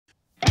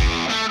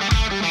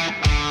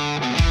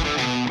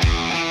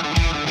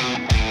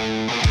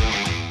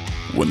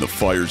the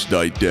fire's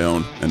died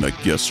down and the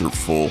guests are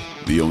full,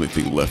 the only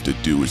thing left to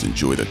do is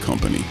enjoy the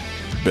company.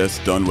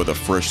 Best done with a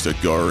fresh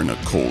cigar and a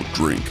cold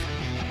drink.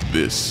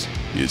 This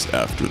is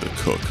After the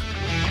Cook.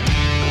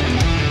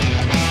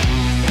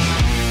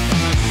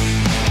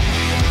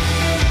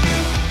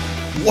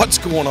 What's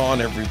going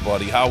on,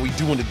 everybody? How we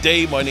doing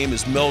today? My name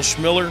is Mel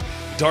Schmiller,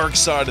 Dark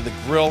Side of the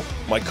Grill.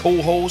 My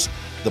co-host,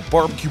 the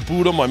Barbecue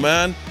Buddha, my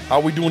man.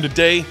 How we doing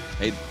today?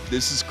 Hey,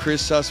 this is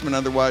Chris Sussman,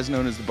 otherwise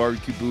known as the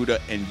Barbecue Buddha,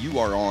 and you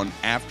are on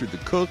After the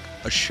Cook,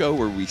 a show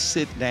where we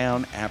sit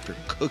down after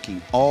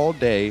cooking all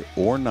day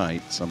or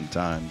night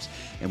sometimes,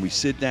 and we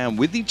sit down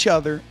with each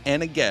other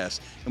and a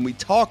guest, and we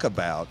talk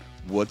about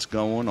what's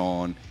going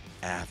on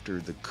after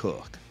the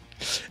cook.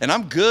 And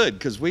I'm good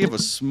because we have a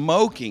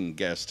smoking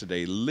guest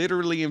today,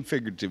 literally and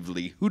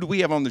figuratively. Who do we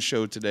have on the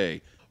show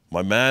today?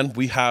 My man,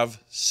 we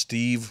have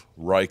Steve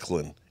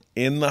Raichlen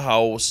in the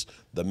house,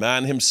 the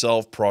man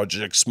himself,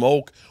 Project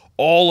Smoke,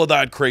 all of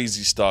that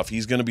crazy stuff.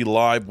 He's going to be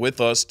live with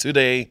us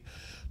today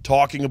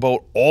talking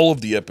about all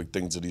of the epic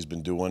things that he's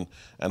been doing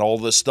and all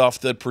the stuff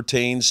that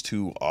pertains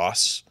to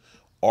us,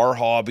 our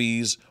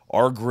hobbies,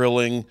 our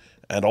grilling,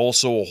 and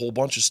also a whole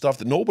bunch of stuff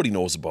that nobody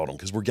knows about him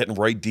because we're getting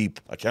right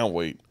deep. I can't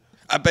wait.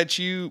 I bet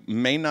you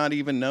may not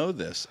even know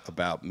this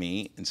about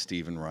me and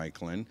Steven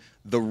Raichlen.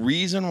 The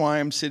reason why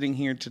I'm sitting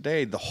here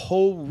today, the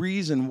whole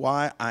reason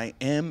why I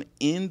am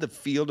in the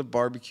field of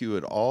barbecue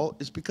at all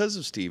is because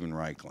of Steven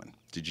Raichlen.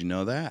 Did you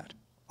know that?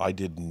 I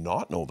did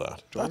not know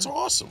that. That's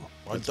awesome.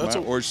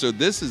 So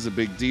this is a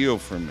big deal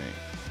for me.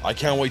 I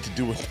can't wait to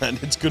do it, man.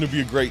 It's going to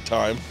be a great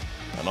time.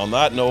 And on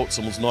that note,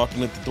 someone's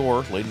knocking at the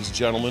door. Ladies and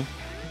gentlemen,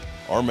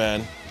 our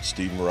man,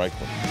 Steven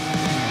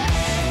Raichlen.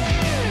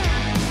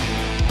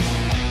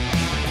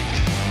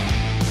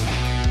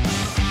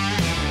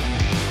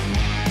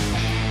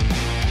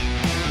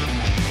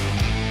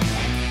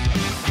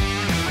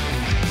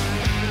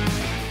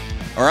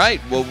 All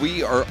right, well,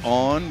 we are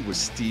on with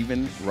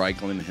Steven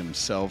Raichlen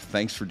himself.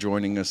 Thanks for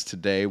joining us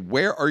today.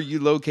 Where are you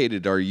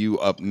located? Are you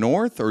up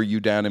north or are you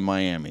down in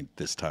Miami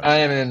this time? I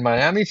am in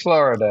Miami,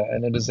 Florida,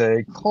 and it is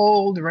a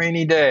cold,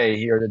 rainy day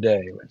here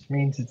today, which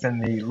means it's in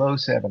the low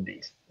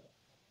 70s.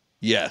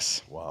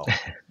 Yes. Wow.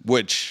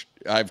 Which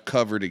I've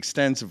covered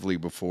extensively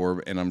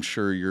before, and I'm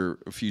sure you're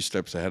a few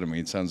steps ahead of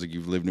me. It sounds like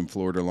you've lived in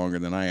Florida longer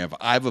than I have.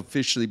 I've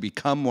officially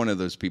become one of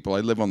those people.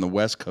 I live on the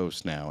West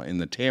Coast now in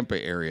the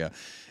Tampa area.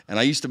 And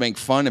I used to make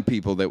fun of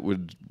people that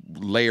would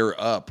layer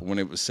up when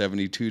it was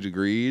 72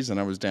 degrees and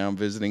I was down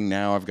visiting.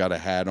 Now I've got a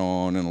hat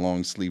on and a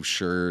long sleeve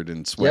shirt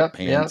and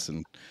sweatpants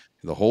and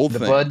the whole thing.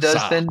 The blood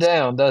does thin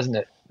down, doesn't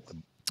it?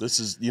 This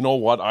is, you know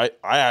what? I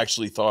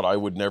actually thought I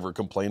would never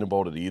complain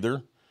about it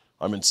either.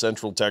 I'm in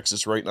Central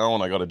Texas right now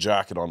and I got a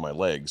jacket on my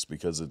legs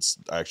because it's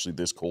actually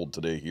this cold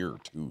today here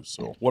too.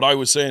 So what I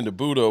was saying to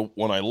Buddha,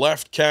 when I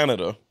left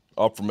Canada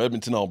up from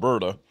Edmonton,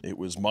 Alberta, it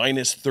was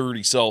minus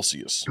 30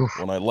 Celsius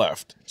when I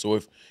left. So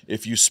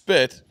if you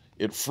spit,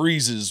 it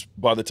freezes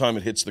by the time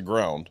it hits the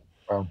ground.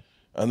 Wow.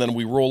 And then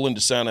we roll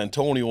into San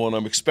Antonio, and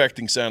I'm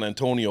expecting San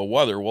Antonio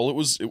weather. Well, it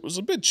was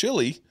a bit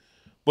chilly,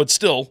 but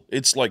still,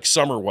 it's like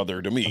summer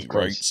weather to me,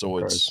 right? So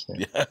it's,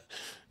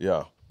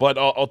 yeah. But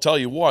I'll tell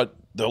you what,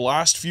 the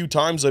last few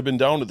times I've been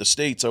down to the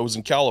States, I was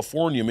in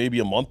California maybe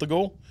a month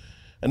ago,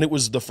 and it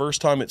was the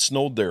first time it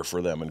snowed there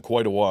for them in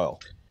quite a while.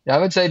 I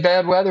would say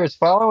bad weather is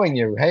following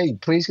you. Hey,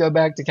 please go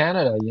back to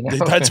Canada. You know,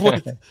 that's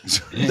what it,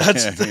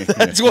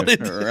 that's what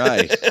it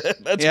right.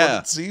 That's what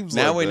it seems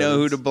now like. Now we know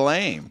who to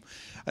blame.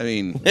 I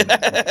mean,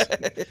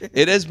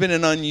 it has been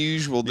an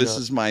unusual. This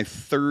is my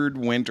third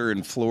winter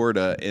in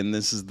Florida, and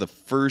this is the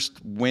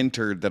first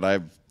winter that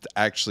I've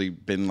actually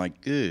been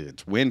like,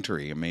 it's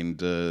wintry. I mean,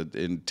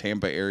 in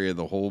Tampa area,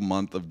 the whole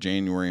month of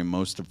January and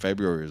most of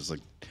February is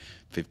like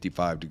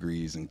 55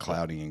 degrees and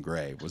cloudy and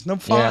gray. It was no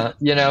fun.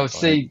 Yeah,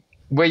 see.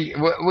 We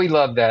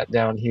love that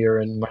down here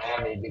in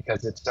Miami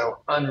because it's so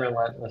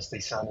unrelentlessly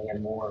sunny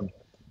and warm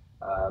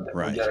that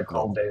we get a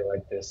cold day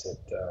like this.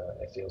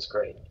 It feels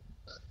great.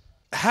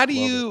 How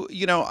do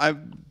I've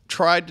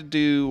tried to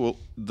do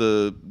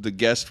the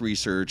guest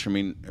research. I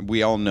mean,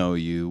 we all know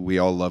you. We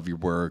all love your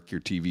work,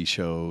 your TV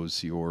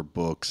shows, your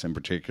books in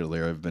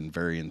particular have been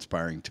very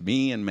inspiring to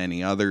me and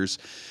many others.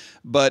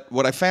 But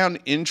what I found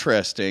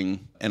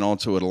interesting, and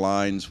also it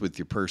aligns with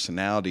your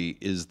personality,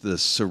 is the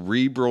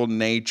cerebral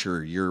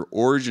nature. Your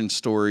origin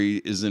story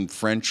is in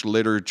French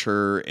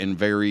literature and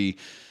very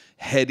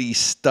heady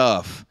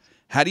stuff.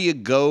 How do you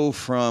go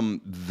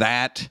from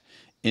that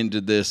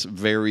into this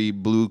very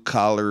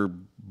blue-collar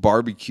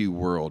barbecue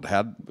world?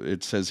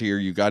 It says here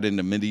you got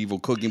into medieval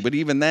cooking, but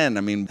even then,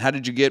 I mean, how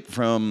did you get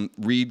from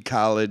Reed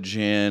College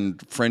and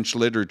French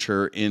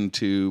literature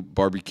into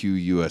Barbecue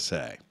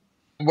USA?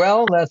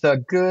 Well, that's a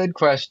good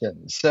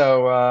question.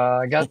 So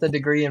I got the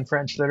degree in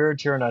French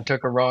literature, and I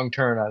took a wrong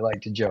turn. I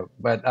like to joke,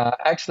 but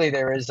actually,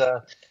 there is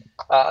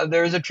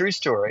a true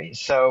story.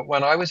 So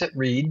when I was at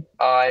Reed,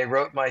 I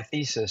wrote my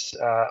thesis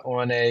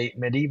on a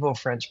medieval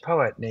French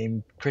poet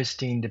named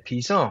Christine de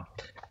Pizan.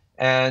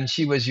 And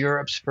she was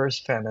Europe's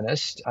first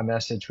feminist, a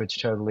message which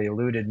totally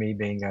eluded me,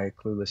 being a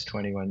clueless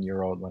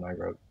 21-year-old when I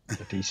wrote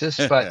the thesis.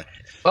 But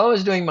while I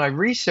was doing my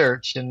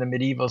research in the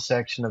medieval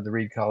section of the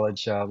Reed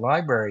College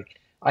library,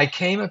 I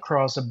came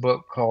across a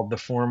book called The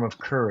Form of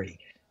Curry.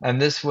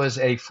 And this was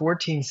a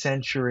 14th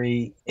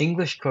century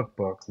English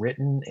cookbook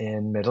written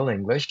in Middle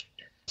English.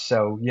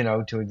 So,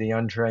 to the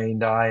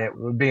untrained eye, it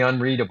would be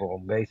unreadable,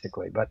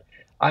 basically. But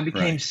I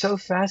became Right. so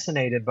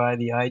fascinated by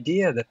the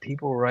idea that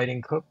people were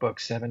writing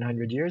cookbooks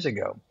 700 years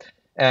ago.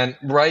 And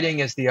writing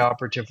is the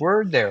operative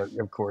word there,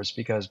 of course,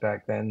 because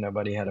back then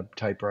nobody had a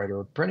typewriter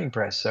or printing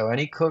press. So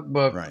any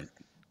cookbook Right.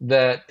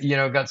 that,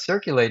 got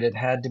circulated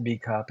had to be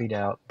copied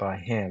out by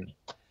hand.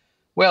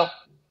 Well,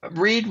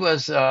 Reed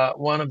was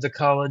one of the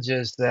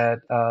colleges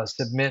that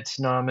submits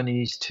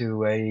nominees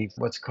to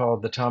what's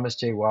called the Thomas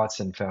J.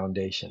 Watson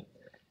Foundation.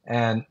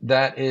 And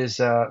that is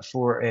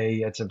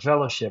it's a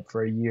fellowship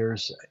for a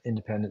year's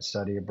independent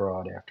study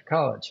abroad after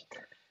college.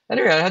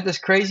 Anyway, I had this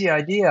crazy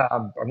idea.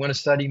 I'm going to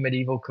study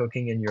medieval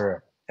cooking in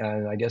Europe.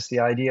 And I guess the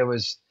idea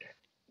was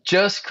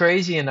just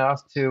crazy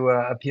enough to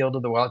appeal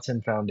to the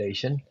Watson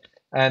Foundation.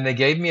 And they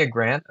gave me a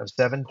grant of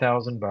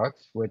 $7,000,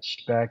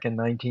 which back in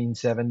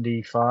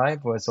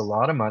 1975 was a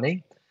lot of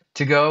money,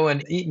 to go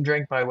and eat and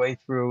drink my way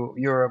through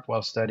Europe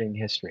while studying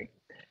history.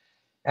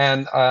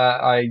 And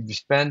I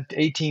spent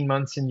 18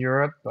 months in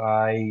Europe.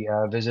 I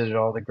visited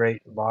all the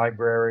great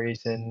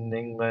libraries in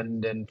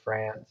England and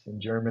France and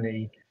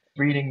Germany,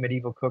 reading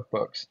medieval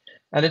cookbooks.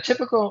 And a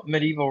typical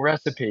medieval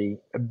recipe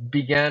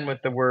began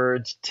with the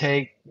words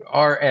 "take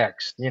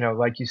RX,"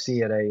 like you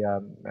see at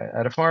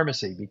a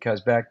pharmacy,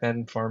 because back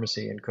then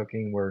pharmacy and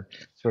cooking were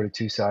sort of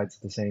two sides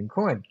of the same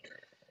coin.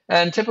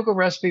 And typical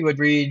recipe would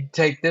read,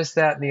 "take this,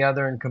 that, and the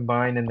other and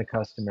combine in the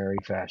customary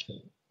fashion."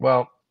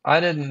 Well, I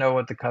didn't know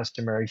what the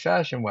customary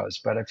fashion was,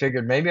 but I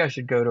figured maybe I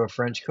should go to a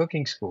French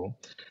cooking school,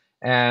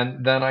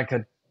 and then I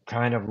could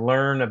kind of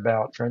learn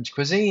about French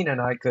cuisine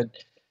and I could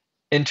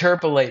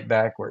interpolate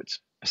backwards.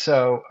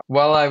 So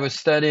while I was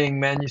studying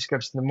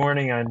manuscripts in the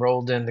morning, I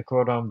enrolled in the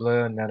Cordon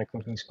Bleu and then a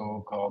cooking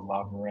school called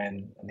La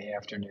Varenne in the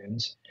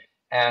afternoons.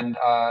 And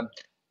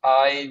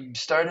I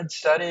started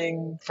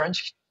studying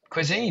French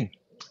cuisine.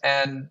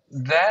 And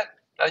that,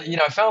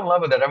 I fell in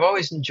love with it. I've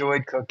always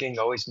enjoyed cooking,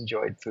 always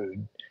enjoyed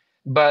food.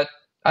 But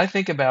I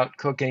think about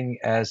cooking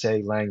as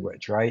a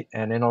language, right?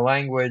 And in a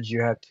language,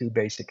 you have two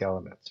basic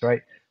elements,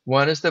 right?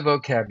 One is the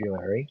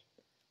vocabulary,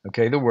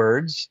 okay, the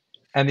words,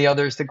 and the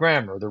other is the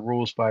grammar, the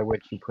rules by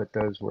which you put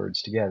those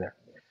words together.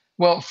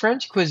 Well,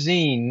 French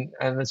cuisine,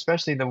 and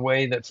especially the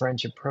way that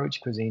French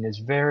approach cuisine, is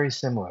very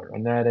similar.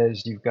 And that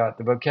is, you've got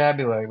the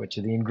vocabulary, which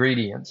are the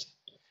ingredients,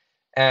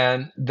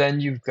 and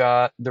then you've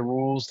got the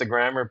rules, the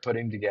grammar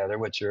putting together,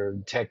 which are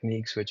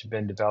techniques which have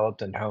been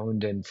developed and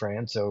honed in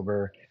France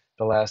over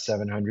the last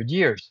 700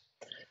 years.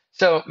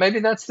 So maybe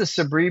that's the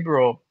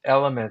cerebral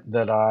element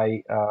that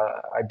I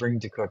bring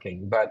to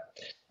cooking. But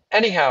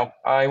anyhow,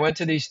 I went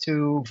to these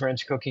two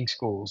French cooking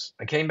schools.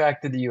 I came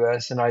back to the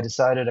U.S. and I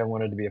decided I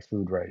wanted to be a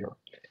food writer.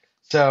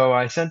 So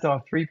I sent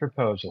off three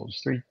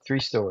proposals, three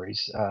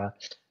stories.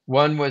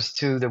 One was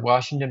to the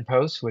Washington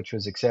Post, which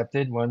was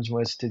accepted. One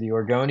was to the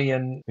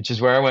Oregonian, which is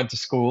where I went to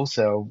school.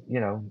 So,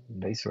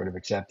 they sort of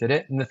accepted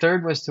it. And the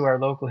third was to our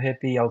local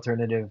hippie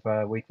alternative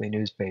weekly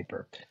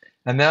newspaper.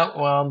 And that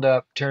wound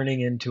up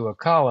turning into a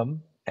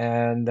column.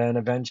 And then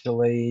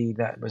eventually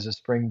that was a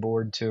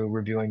springboard to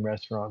reviewing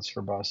restaurants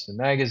for Boston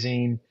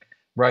Magazine,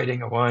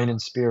 writing a wine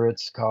and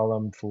spirits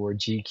column for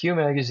GQ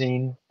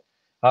Magazine.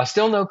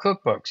 Still no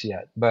cookbooks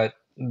yet, but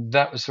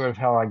that was sort of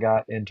how I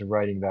got into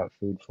writing about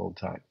food full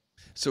time.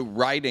 So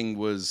writing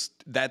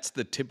that's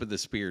the tip of the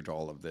spear to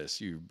all of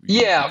this.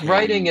 Yeah,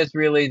 writing is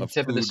really the a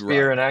tip of the food spear.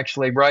 writer. And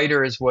actually,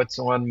 writer is what's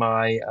on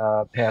my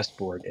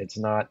passport. It's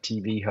not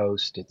TV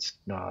host. It's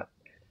not,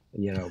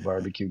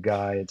 barbecue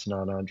guy. It's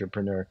not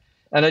entrepreneur.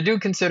 And I do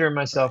consider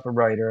myself a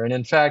writer. And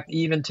in fact,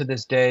 even to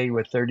this day,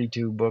 with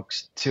 32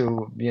 books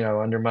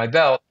under my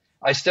belt,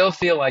 I still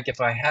feel like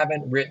if I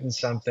haven't written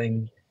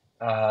something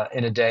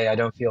in a day, I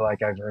don't feel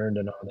like I've earned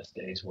an honest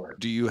day's work.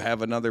 Do you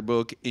have another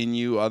book in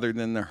you other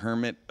than The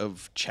Hermit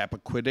of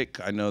Chappaquiddick?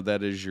 I know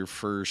that is your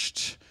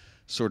first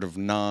sort of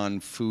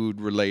non-food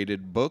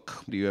related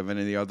book. Do you have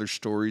any of the other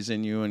stories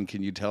in you? And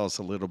can you tell us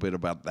a little bit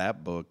about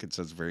that book? It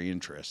sounds very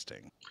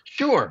interesting.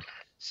 Sure.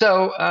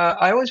 So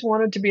I always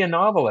wanted to be a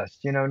novelist,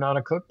 not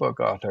a cookbook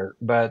author.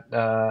 But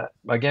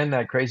again,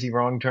 that crazy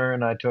wrong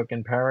turn I took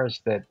in Paris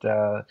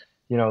that,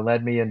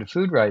 led me into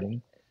food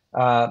writing.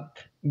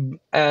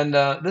 And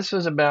this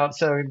was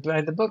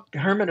the book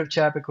Hermit of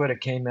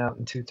Chappaquiddick came out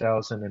in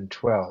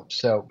 2012.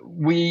 So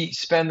we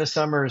spend the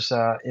summers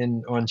on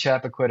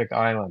Chappaquiddick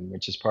Island,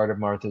 which is part of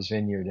Martha's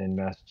Vineyard in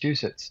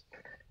Massachusetts.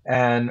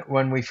 And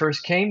when we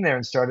first came there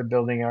and started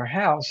building our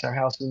house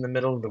is in the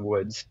middle of the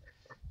woods.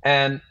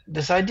 And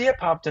this idea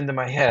popped into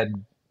my head,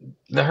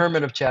 the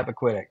Hermit of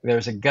Chappaquiddick.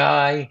 There's a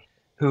guy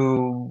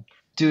who,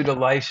 due to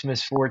life's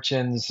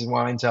misfortunes,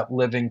 winds up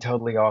living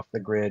totally off the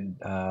grid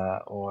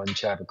on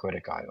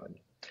Chappaquiddick Island.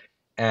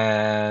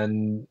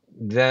 And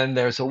then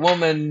there's a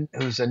woman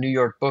who's a New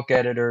York book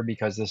editor,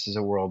 because this is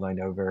a world I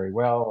know very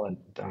well.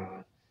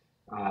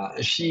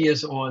 And she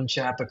is on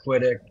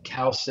Chappaquiddick,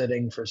 house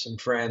sitting for some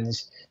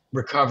friends,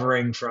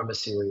 recovering from a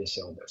serious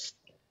illness.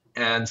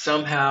 And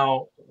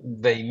somehow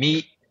they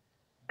meet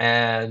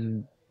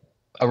and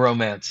a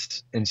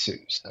romance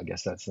ensues. I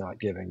guess that's not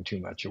giving too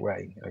much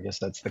away. I guess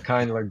that's the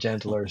kinder,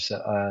 gentler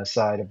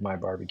side of my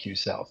barbecue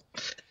self.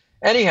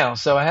 Anyhow,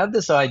 so I had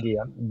this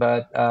idea,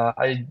 but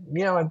I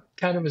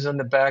kind of was on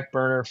the back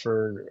burner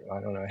for,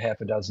 I don't know,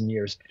 half a dozen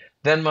years.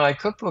 Then my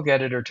cookbook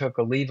editor took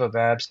a leave of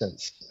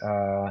absence,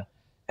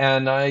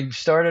 and I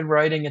started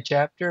writing a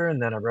chapter, and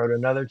then I wrote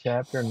another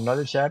chapter and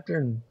another chapter,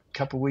 and a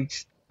couple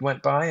weeks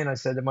went by, and I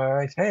said to my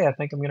wife, "Hey, I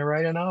think I'm going to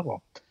write a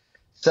novel."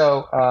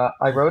 So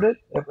I wrote it.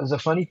 It was a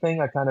funny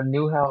thing. I kind of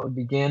knew how it would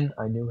begin.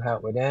 I knew how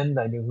it would end.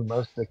 I knew who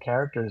most of the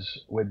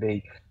characters would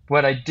be.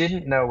 What I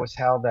didn't know was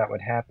how that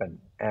would happen.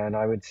 And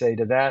I would say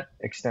to that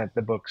extent,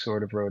 the book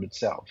sort of wrote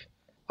itself.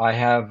 I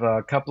have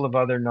a couple of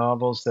other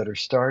novels that are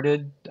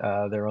started.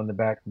 They're on the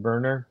back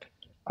burner.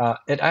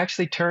 It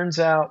actually turns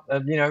out,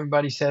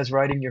 everybody says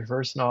writing your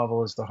first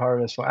novel is the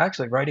hardest. Well,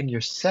 actually, writing your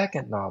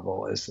second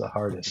novel is the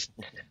hardest,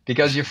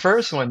 because your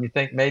first one, you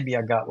think maybe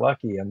I got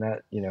lucky, and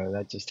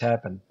that just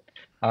happened.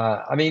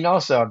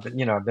 Also,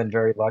 I've been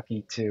very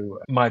lucky to,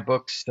 my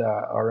books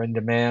are in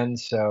demand.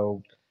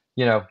 So,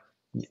 you know,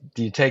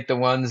 do you take the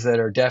ones that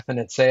are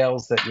definite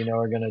sales that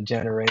are going to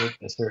generate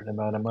a certain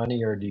amount of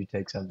money, or do you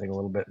take something a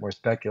little bit more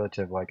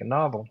speculative like a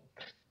novel?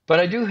 But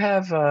I do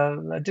have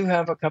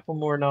a couple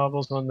more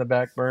novels on the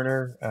back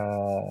burner.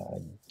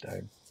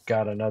 I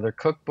got another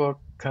cookbook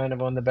kind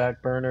of on the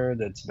back burner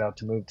that's about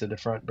to move to the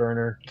front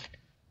burner,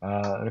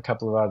 and a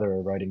couple of other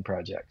writing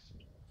projects.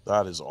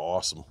 That is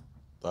awesome.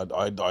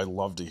 I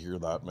love to hear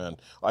that, man.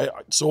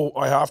 So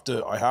I have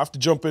to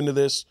jump into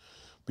this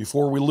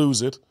before we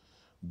lose it.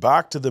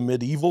 Back to the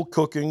medieval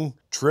cooking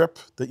trip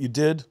that you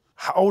did.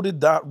 How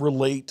did that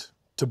relate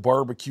to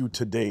barbecue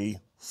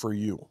today for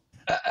you?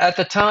 At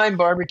the time,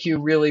 barbecue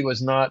really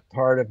was not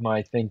part of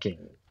my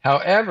thinking.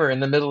 However,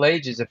 in the Middle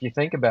Ages, if you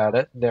think about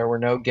it, there were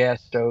no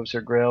gas stoves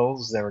or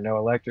grills, there were no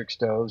electric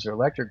stoves or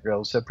electric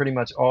grills, so pretty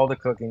much all the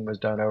cooking was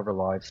done over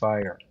live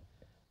fire.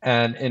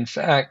 And in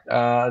fact,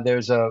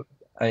 there's a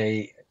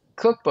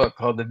cookbook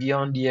called the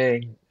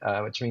Viandier,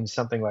 which means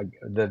something like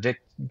the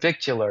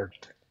victular,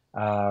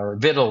 or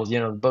victuals,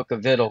 the book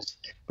of victuals,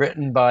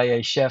 written by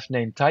a chef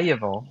named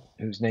Taillevent,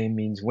 whose name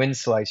means wind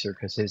slicer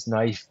because his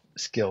knife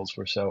skills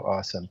were so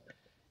awesome.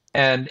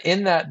 And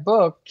in that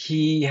book,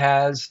 he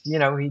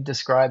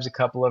describes a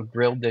couple of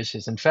grilled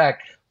dishes. In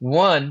fact,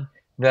 one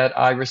that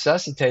I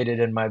resuscitated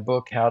in my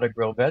book, How to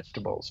Grill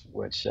Vegetables,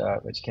 which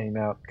came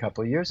out a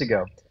couple of years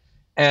ago.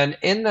 And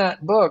in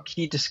that book,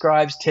 he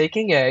describes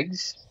taking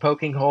eggs,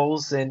 poking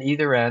holes in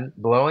either end,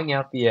 blowing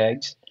out the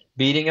eggs,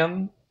 beating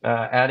them,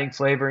 adding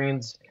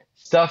flavorings,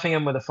 stuffing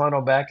them with a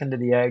funnel back into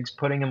the eggs,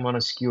 putting them on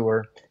a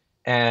skewer,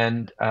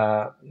 and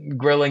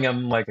grilling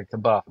them like a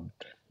kebab.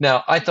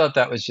 Now, I thought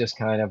that was just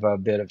kind of a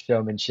bit of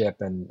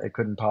showmanship, and it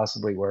couldn't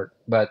possibly work.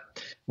 But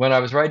when I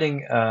was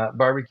writing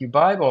Barbecue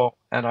Bible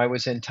and I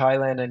was in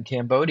Thailand and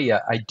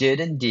Cambodia, I did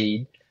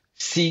indeed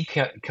see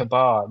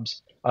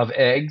kebabs of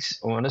eggs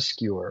on a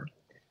skewer.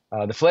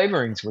 The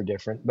flavorings were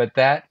different, but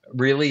that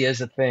really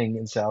is a thing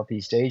in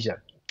Southeast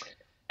Asia.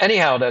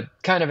 Anyhow, to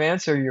kind of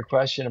answer your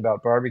question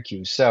about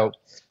barbecue, so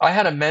I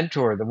had a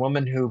mentor, the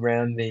woman who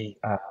ran the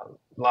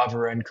La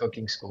Varenne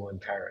cooking school in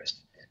Paris.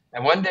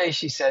 And one day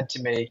she said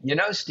to me,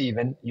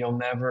 Stephen, you'll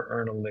never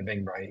earn a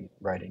living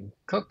writing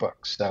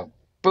cookbooks. So,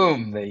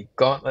 boom, the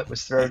gauntlet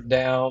was thrown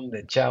down,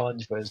 the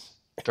challenge was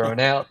thrown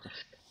out.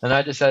 And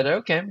I decided,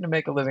 okay, I'm going to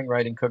make a living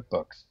writing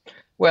cookbooks.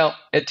 Well,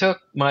 it took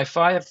my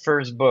 5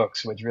 first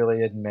books, which really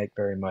didn't make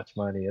very much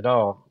money at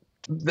all.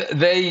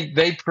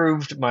 They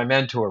proved my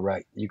mentor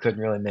right. You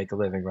couldn't really make a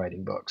living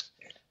writing books.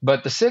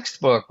 But the 6th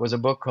book was a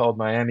book called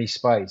Miami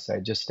Spice. I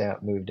just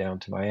moved down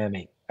to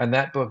Miami. And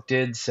that book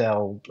did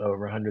sell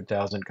over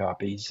 100,000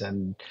 copies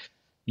and,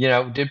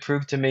 did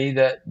prove to me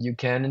that you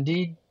can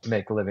indeed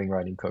make a living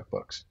writing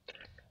cookbooks.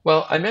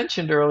 Well, I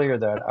mentioned earlier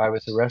that I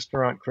was a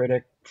restaurant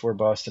critic for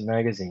Boston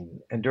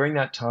Magazine. And during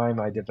that time,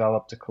 I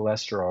developed a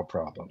cholesterol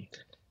problem.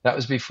 That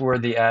was before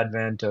the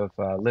advent of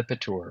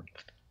Lipitor.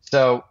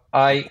 So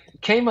I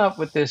came up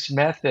with this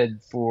method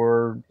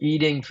for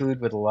eating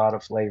food with a lot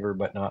of flavor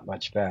but not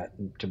much fat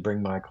to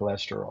bring my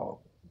cholesterol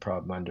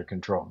problem under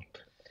control.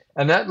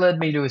 And that led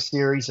me to a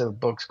series of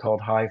books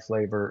called High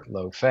Flavor,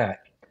 Low Fat.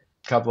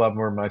 A couple of them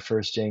were my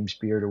first James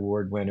Beard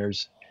Award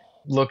winners.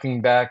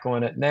 Looking back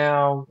on it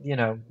now,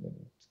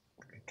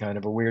 kind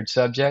of a weird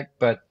subject.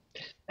 But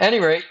at any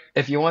rate,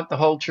 if you want the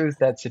whole truth,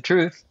 that's the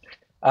truth.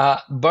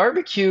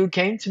 Barbecue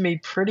came to me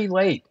pretty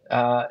late.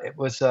 It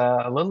was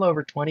a little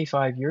over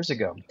 25 years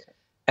ago.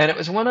 And it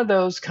was one of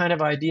those kind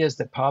of ideas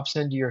that pops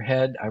into your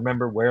head. I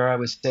remember where I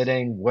was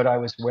sitting, what I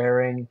was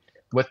wearing,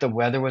 what the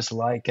weather was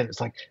like. And it's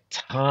like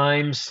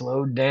time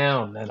slowed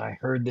down. And I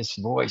heard this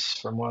voice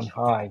from on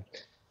high.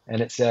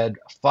 And it said,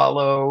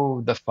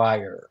 follow the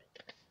fire.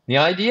 The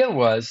idea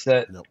was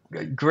that No.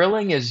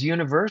 grilling is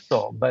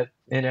universal, but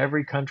in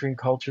every country and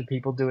culture,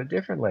 people do it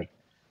differently.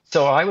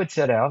 So I would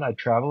set out, I'd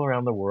travel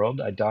around the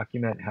world, I'd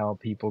document how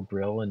people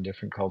grill in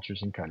different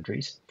cultures and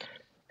countries.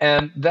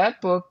 And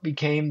that book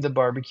became the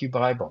Barbecue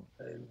Bible.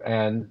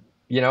 And,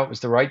 it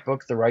was the right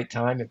book, the right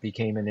time. It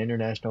became an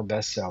international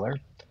bestseller.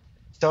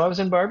 So I was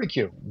in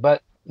barbecue,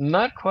 but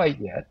not quite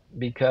yet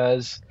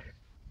because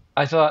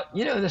I thought,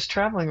 this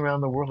traveling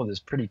around the world is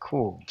pretty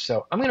cool.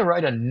 So I'm going to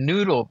write a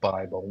noodle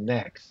Bible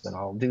next, and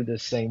I'll do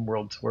this same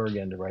world tour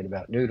again to write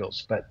about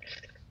noodles. But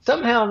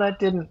somehow that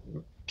didn't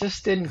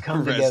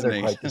come together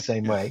Resonate. quite the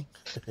same way.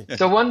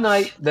 So one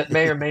night that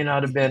may or may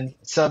not have been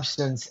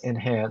substance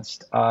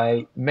enhanced,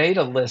 I made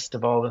a list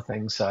of all the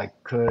things I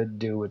could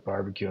do with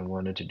barbecue and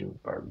wanted to do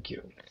with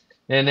barbecue.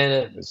 And then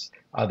it was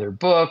other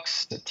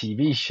books, a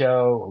TV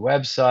show, a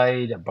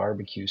website, a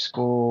barbecue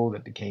school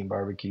that became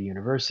Barbecue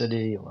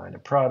University, a line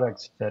of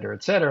products, et cetera,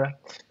 et cetera.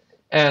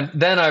 And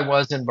then I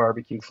was in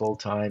barbecue full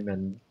time,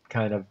 and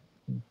kind of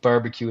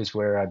barbecue is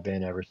where I've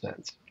been ever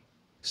since.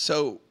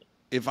 So,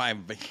 if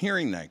I'm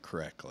hearing that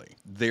correctly,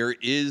 there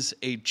is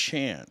a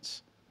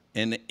chance,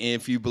 and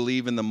if you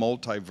believe in the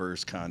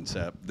multiverse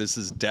concept, this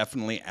is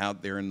definitely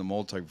out there in the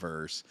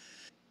multiverse,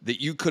 that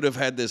you could have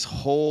had this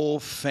whole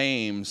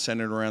fame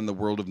centered around the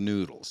world of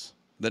noodles.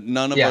 That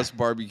none of us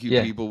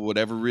barbecue people would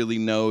ever really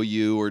know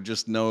you or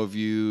just know of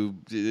you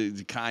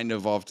kind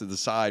of off to the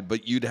side.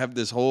 But you'd have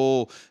this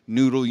whole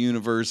Noodle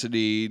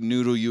University,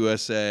 Noodle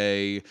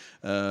USA,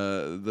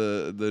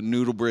 the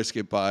Noodle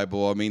Brisket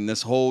Bible. I mean,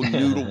 this whole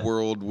noodle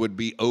world would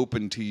be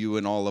open to you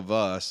and all of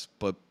us,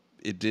 but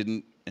it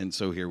didn't. And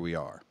so here we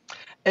are.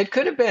 It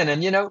could have been.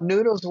 And,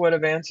 noodles would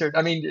have answered.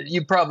 I mean,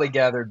 you probably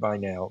gathered by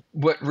now.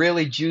 What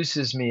really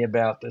juices me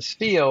about this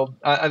field,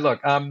 look,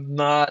 I'm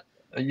not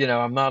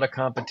a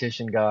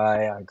competition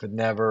guy. I could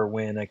never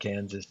win a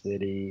Kansas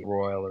City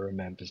Royal or a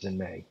Memphis in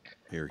May.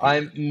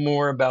 I'm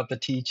more about the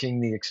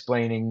teaching, the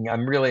explaining.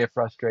 I'm really a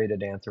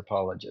frustrated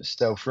anthropologist.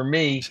 So for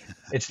me,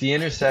 it's the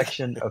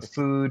intersection of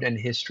food and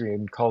history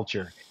and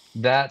culture.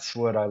 That's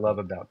what I love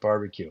about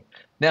barbecue.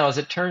 Now, as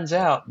it turns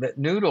out, that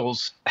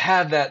noodles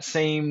have that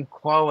same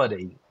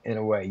quality in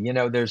a way.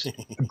 There's a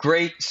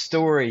great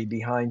story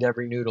behind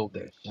every noodle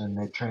dish, and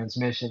the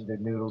transmission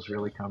that noodles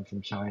really come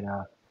from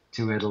China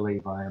to Italy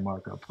via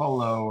Marco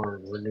Polo, or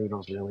were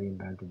noodles really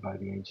invented by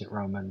the ancient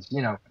Romans?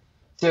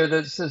 So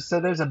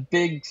there's a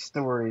big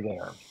story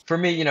there. For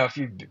me, if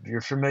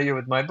you're familiar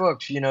with my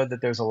books, you know that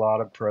there's a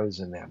lot of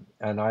prose in them.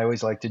 And I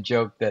always like to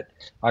joke that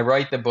I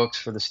write the books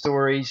for the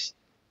stories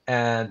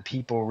and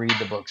people read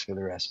the books for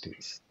the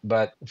recipes.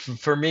 But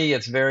for me,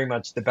 it's very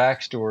much the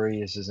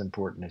backstory is as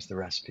important as the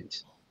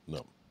recipes.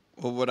 No.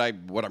 Well, what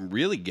I'm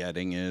really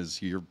getting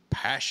is your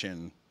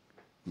passion,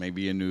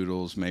 maybe in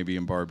noodles, maybe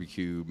in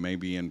barbecue,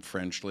 maybe in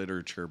French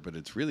literature, but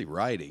it's really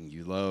writing.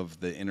 You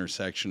love the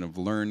intersection of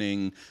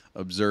learning,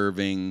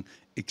 observing,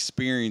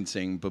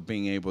 experiencing, but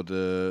being able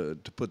to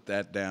put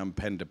that down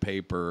pen to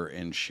paper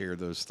and share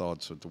those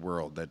thoughts with the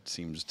world. That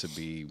seems to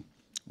be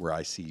where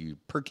I see you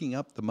perking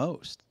up the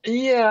most.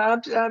 Yeah,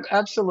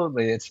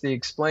 absolutely. It's the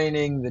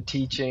explaining, the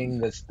teaching,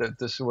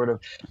 the sort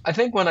of. I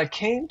think when I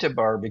came to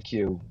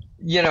barbecue,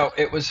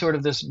 it was sort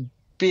of this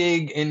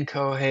big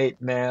inchoate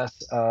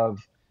mass of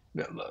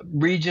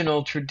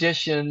regional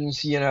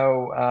traditions.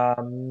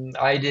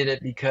 I did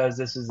it because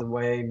this is the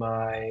way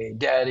my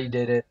daddy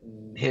did it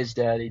and his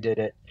daddy did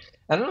it.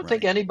 And I don't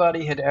think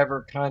anybody had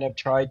ever kind of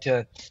tried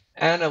to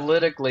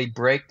analytically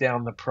break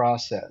down the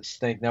process.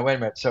 Think, now, wait a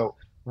minute. So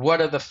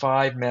what are the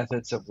 5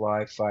 methods of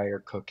live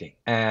fire cooking?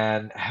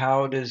 And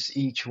how does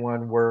each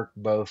one work,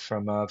 both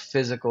from a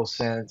physical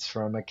sense,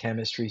 from a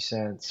chemistry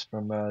sense,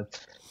 from a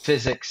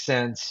physics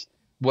sense?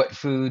 What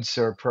foods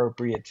are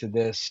appropriate to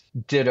this?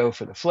 Ditto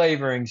for the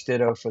flavorings,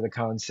 ditto for the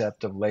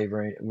concept of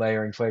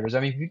layering flavors. I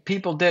mean,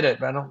 people did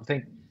it, but I don't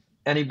think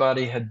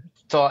anybody had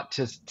thought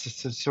to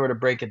sort of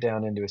break it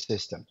down into a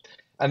system.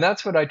 And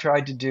that's what I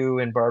tried to do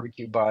in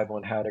Barbecue Bible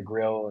and How to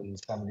Grill and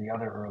some of the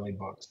other early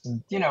books.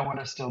 And, what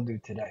I still do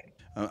today.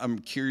 I'm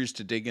curious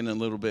to dig in a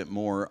little bit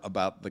more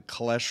about the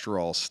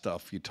cholesterol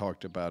stuff you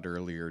talked about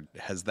earlier.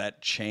 Has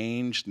that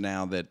changed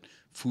now that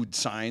food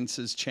science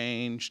has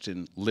changed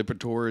and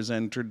Lipitor has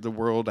entered the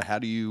world? How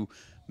do you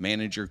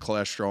manage your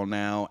cholesterol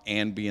now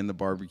and be in the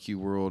barbecue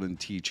world and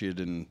teach it?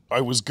 And I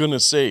was gonna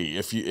say,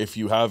 if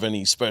you have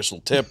any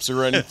special tips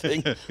or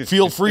anything,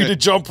 feel free to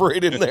jump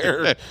right in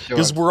there,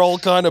 because we're all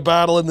kind of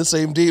battling the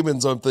same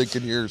demons, I'm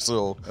thinking here.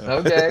 So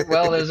okay,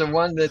 well, there's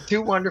the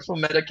 2 wonderful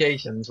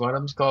medications. One of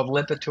them's called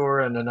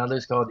Lipitor, and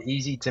another's called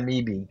Easy to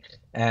Me Be.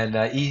 And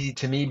Easy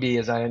to Me Be,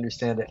 as I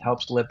understand it,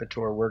 helps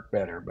Lipitor work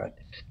better. But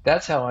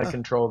that's how I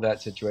control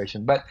that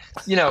situation. But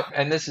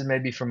and this is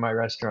maybe from my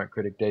restaurant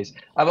critic days.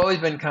 I've always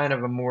been kind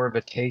of more of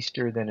a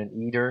taster than an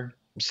eater.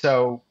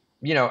 So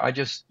I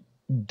just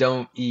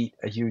don't eat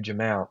a huge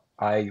amount.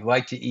 I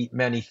like to eat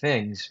many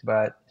things,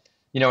 but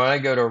when I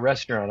go to a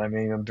restaurant, I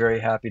mean, I'm very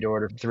happy to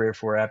order 3 or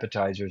 4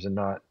 appetizers and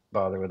not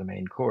bother with a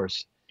main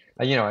course.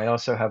 I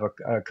also have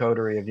a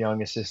coterie of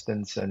young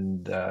assistants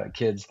and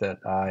kids that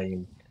I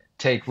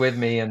take with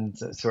me, and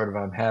sort of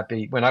I'm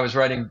happy. When I was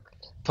writing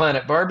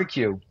Planet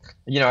Barbecue,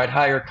 I'd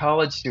hire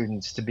college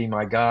students to be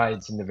my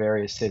guides in the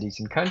various cities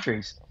and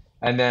countries.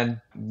 And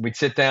then we'd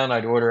sit down,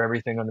 I'd order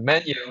everything on the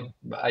menu,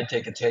 I'd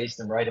take a taste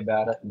and write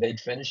about it, and they'd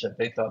finish it.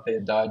 They thought they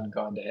had died and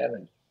gone to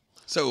heaven.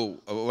 So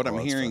what I'm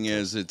that's hearing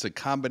fantastic. is it's a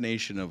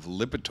combination of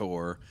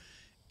Lipitor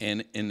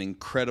and an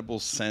incredible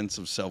sense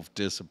of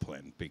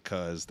self-discipline,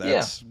 because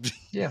that's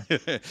Yeah.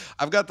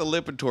 I've got the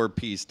Lipitor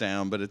piece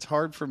down, but it's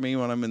hard for me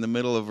when I'm in the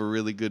middle of a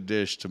really good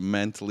dish to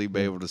mentally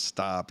be able to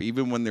stop,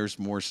 even when there's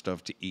more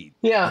stuff to eat.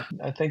 Yeah,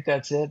 I think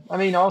that's it. I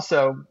mean,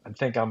 also, I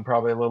think I'm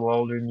probably a little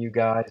older than you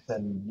guys,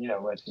 and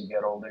as you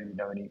get older, you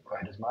don't eat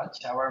quite as much.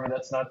 However,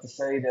 that's not to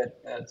say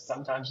that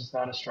sometimes it's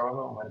not a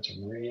struggle. When it's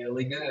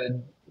really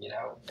good,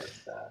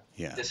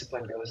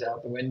 discipline goes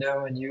out the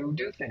window, and you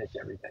do finish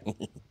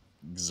everything.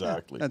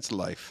 Exactly. That's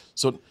life.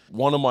 So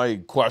one of my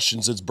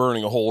questions that's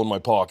burning a hole in my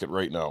pocket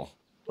right now,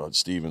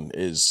 Steven,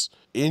 is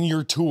in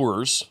your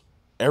tours,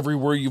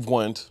 everywhere you've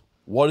went,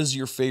 what is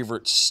your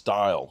favorite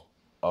style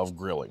of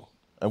grilling,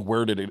 and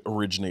where did it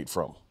originate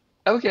from?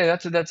 Okay,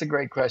 that's a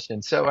great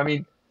question. So, I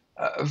mean,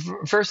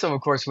 first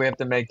of course, we have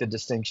to make the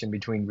distinction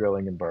between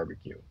grilling and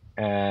barbecue.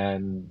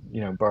 And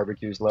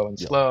barbecue is low and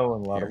slow,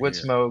 and a lot of wood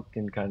smoke,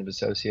 and kind of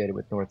associated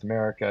with North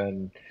America,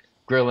 and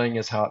grilling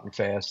is hot and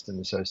fast and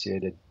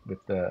associated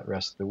with the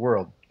rest of the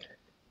world.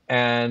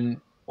 And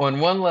on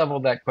one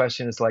level, that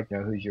question is like,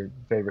 who's your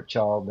favorite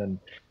child? And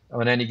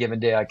on any given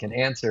day, I can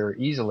answer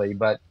easily.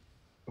 But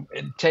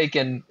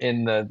taken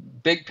in the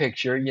big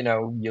picture, you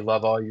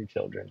love all your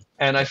children.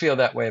 And I feel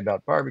that way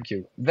about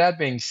barbecue. That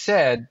being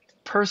said,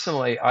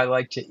 personally, I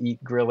like to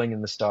eat grilling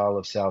in the style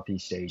of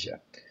Southeast Asia.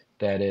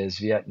 That is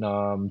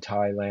Vietnam,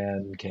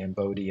 Thailand,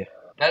 Cambodia.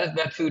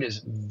 That food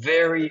is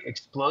very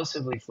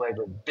explosively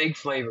flavored, big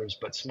flavors,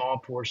 but small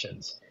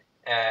portions.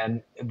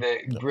 And the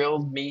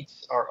grilled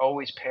meats are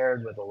always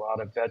paired with a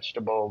lot of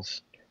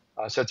vegetables.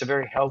 So it's a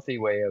very healthy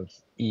way of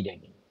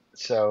eating.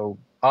 So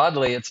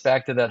oddly, it's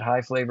back to that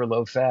high flavor,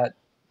 low fat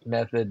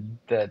method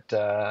that,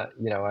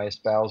 I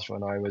espoused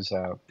when I was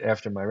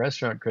after my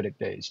restaurant critic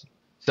days.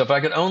 So if I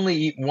could only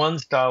eat one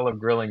style of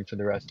grilling for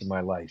the rest of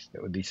my life,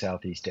 it would be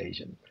Southeast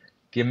Asian.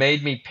 If you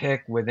made me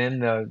pick within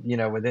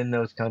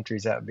those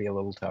countries, that would be a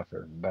little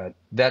tougher. But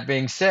that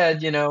being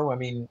said, I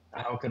mean,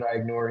 how could I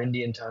ignore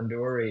Indian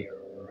tandoori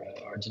or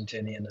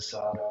Argentinian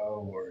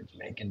asado or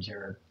Jamaican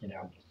jerk,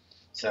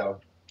 So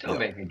don't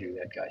make me do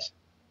that, guys.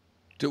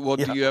 Do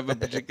you have a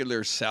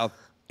particular South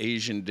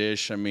Asian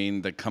dish,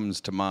 that comes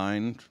to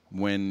mind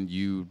when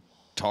you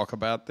talk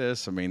about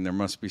this? I mean, there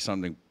must be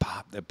something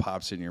that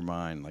pops in your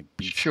mind, like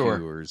beef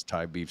skewers,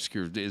 Thai beef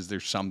skewers. Is there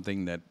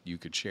something that you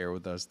could share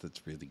with us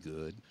that's really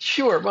good?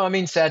 Sure. Well, I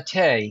mean,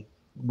 satay,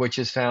 which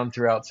is found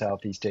throughout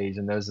Southeast Asia,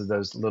 and those are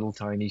those little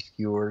tiny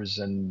skewers,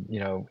 and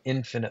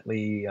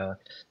infinitely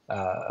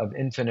of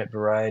infinite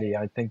variety.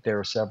 I think there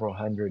are several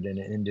hundred in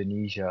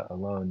Indonesia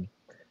alone,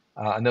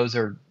 and those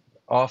are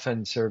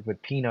often served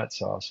with peanut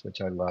sauce,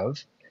 which I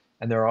love.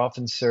 And they're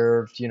often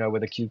served,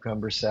 with a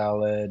cucumber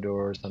salad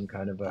or some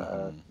kind of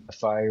a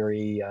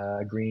fiery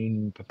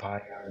green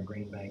papaya or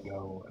green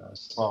mango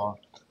slaw.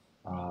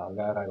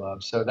 That I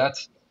love. So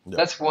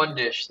that's one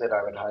dish that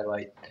I would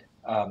highlight.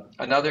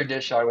 Another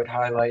dish I would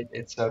highlight,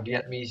 it's a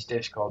Vietnamese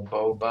dish called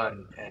bo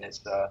bun, and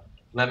it's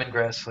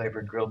lemongrass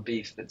flavored grilled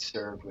beef that's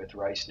served with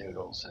rice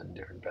noodles and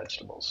different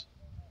vegetables.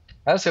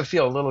 I also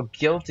feel a little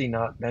guilty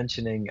not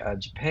mentioning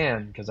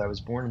Japan, because I was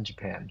born in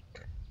Japan.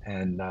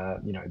 And,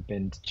 I've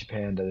been to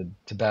Japan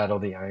to battle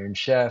the Iron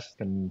Chef,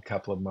 and a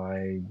couple of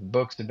my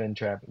books have been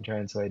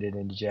translated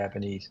into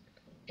Japanese.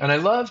 And I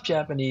love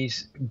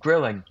Japanese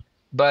grilling.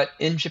 But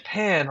in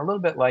Japan, a little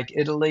bit like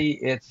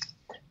Italy,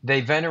 they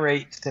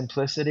venerate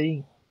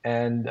simplicity.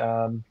 And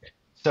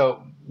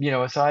so,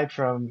 aside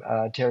from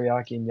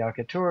teriyaki and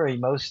yakitori,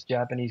 most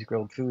Japanese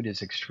grilled food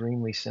is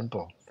extremely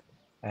simple.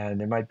 And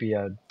there might be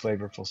a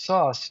flavorful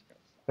sauce,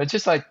 but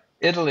just like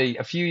Italy,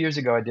 a few years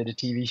ago, I did a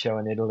TV show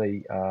in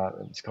Italy.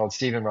 It's called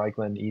Steven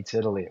Raichlen Eats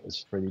Italy. It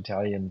was for the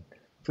Italian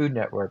Food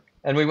Network.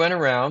 And we went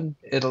around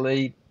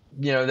Italy.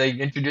 They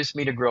introduced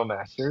me to grill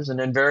masters, and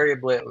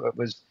invariably it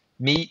was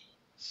meat,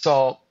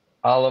 salt,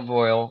 olive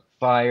oil,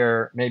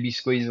 fire, maybe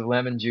squeeze of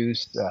lemon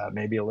juice,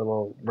 maybe a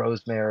little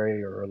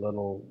rosemary or a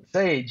little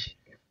sage.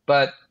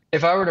 But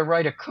if I were to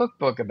write a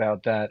cookbook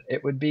about that,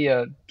 it would be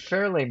a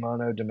fairly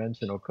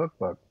monodimensional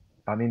cookbook.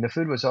 I mean, the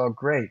food was all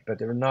great, but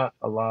there were not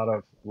a lot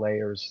of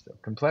layers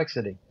of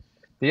complexity.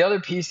 The other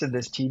piece of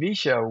this TV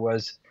show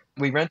was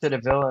we rented a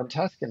villa in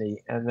Tuscany,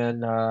 and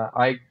then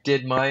I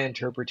did my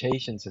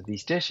interpretations of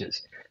these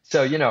dishes.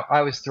 So,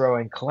 I was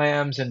throwing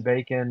clams and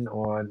bacon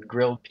on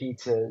grilled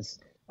pizzas,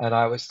 and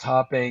I was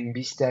topping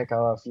bistec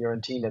alla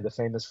Fiorentina, the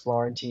famous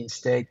Florentine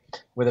steak,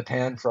 with a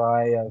pan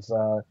fry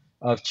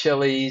of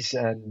chilies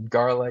and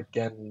garlic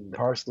and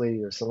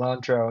parsley or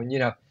cilantro.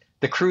 And,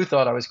 the crew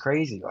thought I was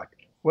crazy. Like,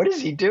 what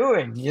is he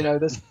doing?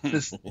 This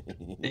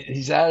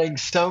he's adding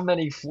so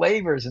many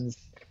flavors and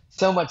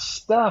so much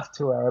stuff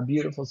to our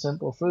beautiful,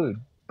 simple food.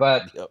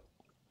 But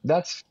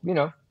that's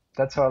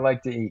how I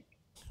like to eat.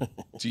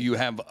 Do you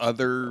have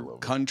other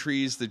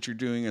countries that you're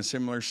doing a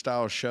similar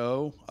style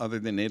show other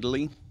than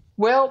Italy?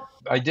 Well,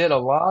 I did a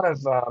lot of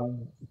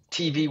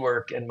TV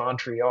work in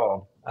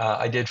Montreal.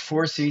 I did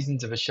 4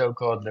 seasons of a show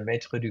called Le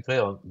Maître du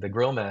Grill, the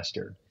Grill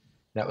Master.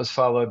 That was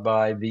followed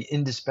by the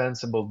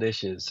indispensable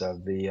dishes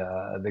of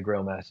the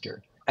Grill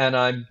Master. And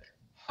I'm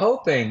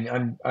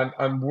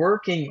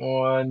working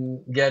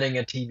on getting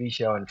a TV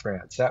show in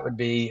France.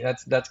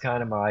 That's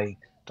kind of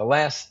the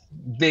last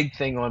big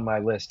thing on my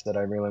list that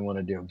I really want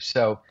to do.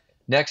 So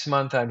next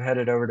month I'm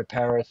headed over to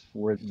Paris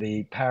for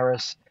the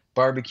Paris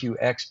Barbecue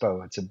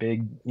Expo. It's a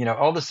big,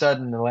 all of a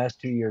sudden in the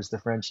last 2 years, the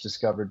French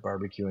discovered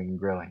barbecuing and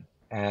grilling.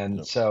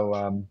 And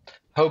so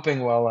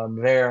hoping while I'm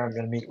there, I'm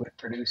going to meet with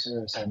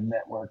producers and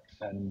networks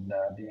and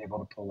be able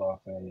to pull off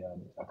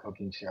a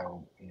cooking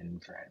show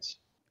in France.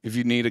 If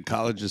you need a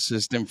college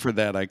assistant for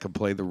that, I could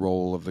play the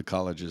role of the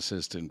college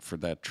assistant for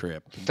that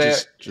trip.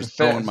 Just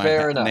throwing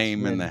my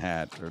name in the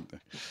hat.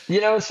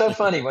 It's so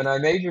funny. When I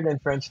majored in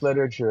French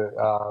literature,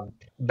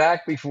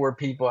 back before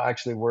people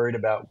actually worried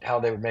about how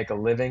they would make a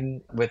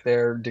living with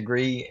their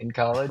degree in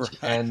college,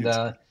 Right. and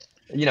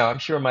I'm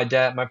sure my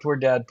poor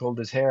dad pulled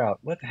his hair out.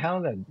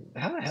 How the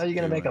hell are you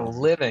going to make a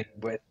living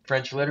with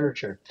French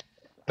literature?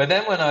 But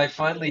then when I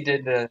finally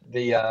did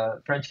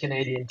the French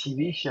Canadian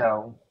TV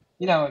show,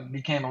 it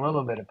became a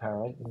little bit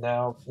apparent. And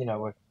now,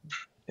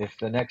 if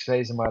the next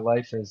phase of my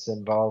life is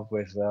involved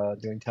with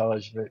doing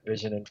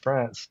television in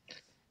France,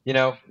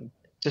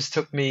 just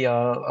took me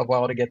a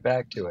while to get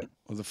back to it.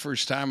 Well, the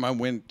first time I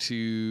went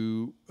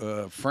to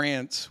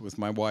France with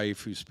my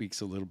wife, who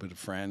speaks a little bit of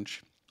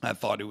French, I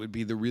thought it would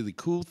be the really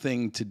cool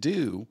thing to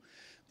do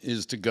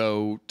is to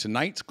go to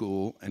night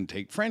school and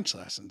take French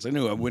lessons. I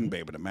knew I wouldn't be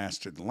able to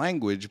master the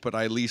language, but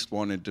I at least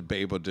wanted to be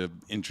able to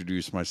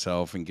introduce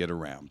myself and get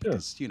around.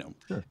 Because,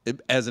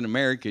 as an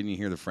American, you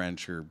hear the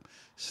French are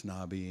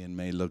snobby and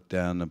may look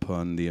down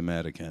upon the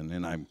American.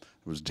 And it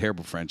was a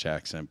terrible French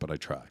accent, but I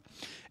tried.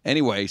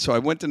 Anyway, so I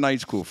went to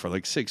night school for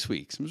like 6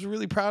 weeks. I was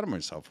really proud of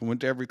myself. I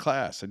went to every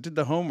class. I did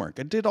the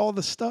homework. I did all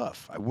the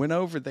stuff. I went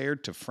over there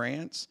to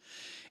France,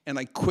 and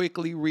I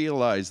quickly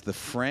realized the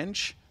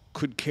French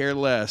could care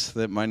less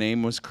that my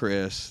name was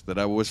Chris, that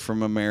I was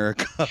from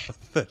America,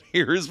 that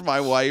here's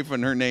my wife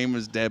and her name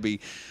is Debbie.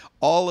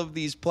 All of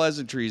these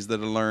pleasantries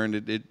that I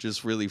learned, it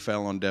just really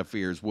fell on deaf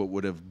ears. What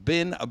would have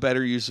been a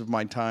better use of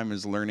my time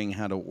is learning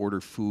how to order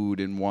food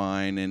and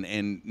wine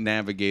and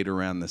navigate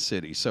around the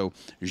city. So,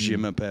 je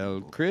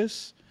m'appelle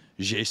Chris,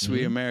 je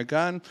suis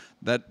American.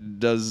 That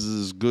does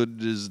as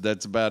good as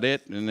that's about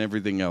it, and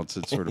everything else,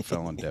 it sort of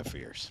fell on deaf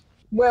ears.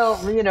 Well,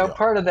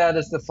 part of that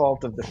is the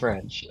fault of the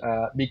French,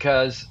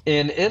 because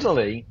in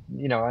Italy,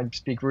 I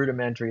speak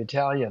rudimentary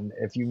Italian.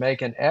 If you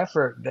make an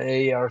effort,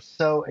 they are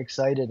so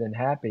excited and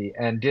happy.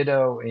 And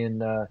ditto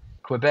in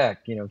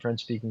Quebec,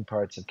 French-speaking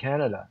parts of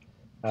Canada.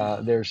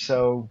 They're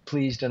so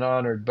pleased and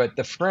honored. But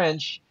the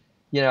French,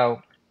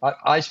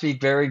 I speak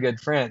very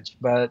good French,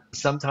 but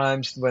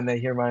sometimes when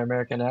they hear my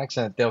American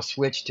accent, they'll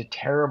switch to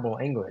terrible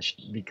English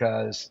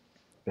because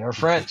they're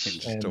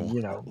French, and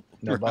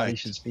nobody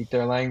should speak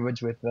their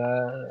language with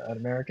an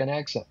American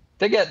accent.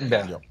 They're getting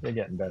better. They're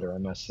getting better, I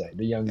must say.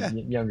 The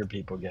younger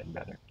people getting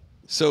better.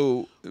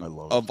 So,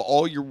 of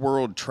all your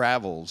world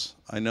travels,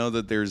 I know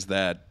that there's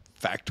that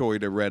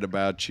factoid I read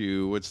about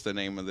you. What's the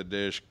name of the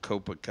dish?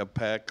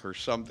 Copacabana or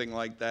something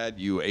like that.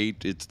 You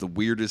ate. It's the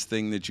weirdest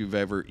thing that you've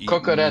ever eaten.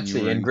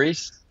 Kokoretsi in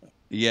Greece.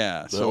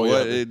 Yeah, so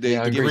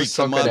give us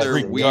some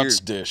other weird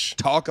dish.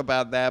 Talk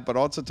about that, but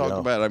also talk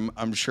about.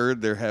 I'm sure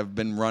there have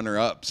been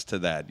runner-ups to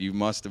that. You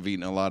must have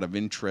eaten a lot of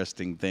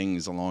interesting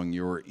things along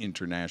your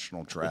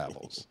international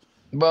travels.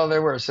 Well,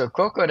 there were. So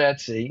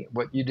kokoretsi,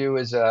 what you do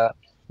is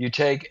you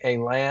take a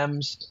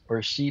lamb's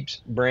or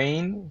sheep's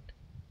brain,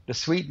 the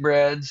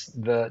sweetbreads,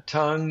 the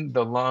tongue,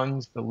 the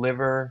lungs, the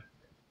liver,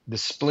 the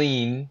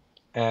spleen,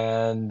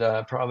 and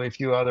probably a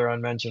few other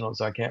unmentionables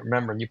I can't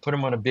remember. And you put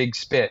them on a big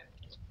spit.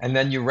 And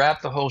then you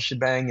wrap the whole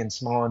shebang in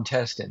small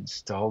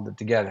intestines to hold it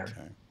together.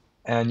 Okay.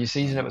 And you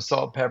season it with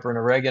salt, pepper, and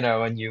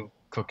oregano, and you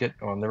cook it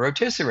on the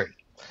rotisserie.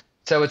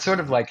 So it's sort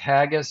of like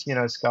haggis,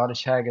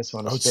 Scottish haggis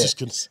on a spit. I was just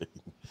going to say.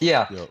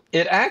 Yeah. Yep.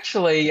 It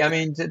actually,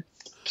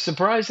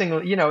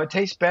 surprisingly, it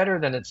tastes better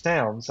than it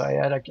sounds. I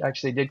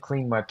actually did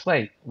clean my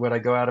plate. Would I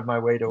go out of my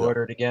way to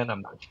order it again?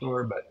 I'm not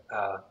sure, but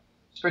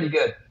it's pretty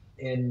good.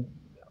 In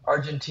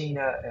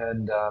Argentina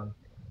and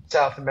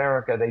South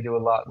America, they do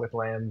a lot with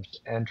lamb's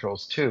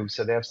entrails too.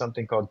 So they have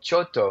something called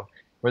choto,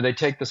 where they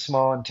take the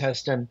small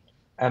intestine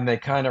and they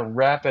kind of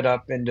wrap it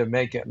up into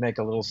make a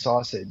little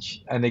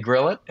sausage, and they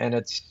grill it, and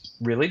it's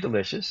really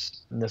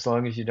delicious. And as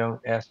long as you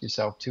don't ask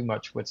yourself too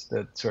much, what's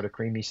the sort of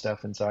creamy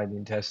stuff inside the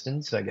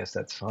intestines, I guess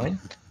that's fine.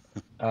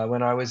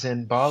 When I was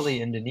in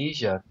Bali,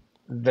 Indonesia,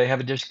 they have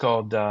a dish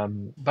called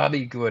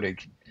babi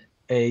gurig,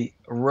 a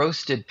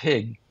roasted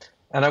pig,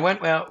 and I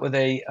went out with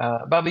a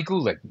babi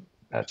gulig.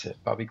 That's it,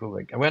 babi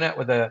gulig. I went out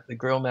with the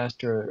grill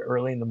master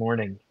early in the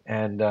morning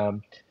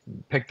and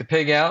picked the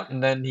pig out,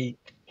 and then he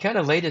kind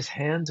of laid his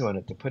hands on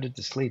it to put it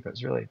to sleep. It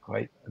was really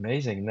quite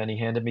amazing. And then he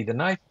handed me the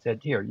knife and said,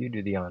 "Here, you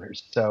do the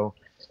honors." So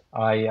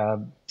I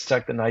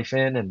stuck the knife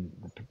in, and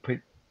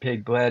the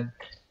pig bled.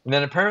 And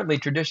then apparently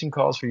tradition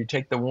calls for you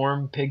take the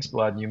warm pig's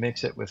blood and you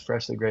mix it with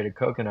freshly grated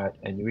coconut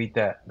and you eat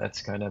that.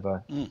 That's kind of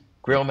a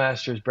grill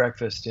master's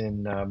breakfast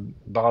in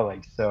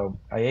Bali. So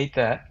I ate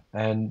that,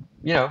 and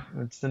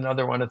it's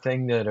another one, a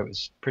thing that it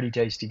was pretty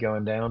tasty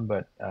going down,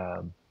 but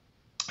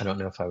I don't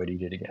know if I would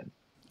eat it again.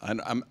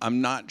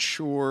 I'm not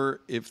sure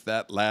if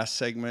that last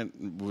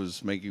segment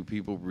was making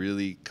people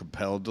really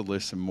compelled to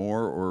listen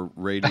more, or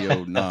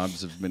radio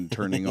knobs have been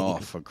turning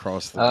off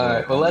across the All globe.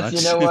 right. Well,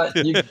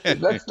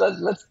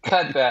 let's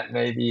cut that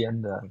maybe.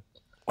 And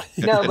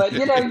no, but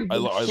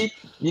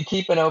you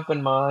keep an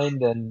open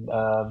mind, and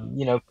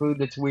food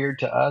that's weird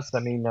to us. I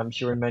mean, I'm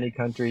sure in many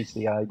countries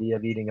the idea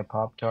of eating a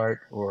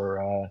Pop-Tart,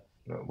 or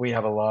we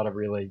have a lot of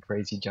really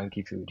crazy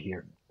junky food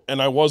here. And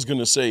I was going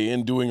to say,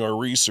 in doing our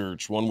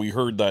research, when we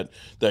heard that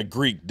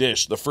Greek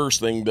dish, the first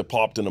thing that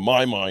popped into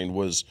my mind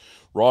was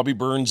Robbie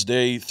Burns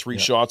Day, 3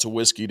 shots of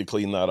whiskey to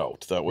clean that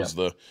out. That was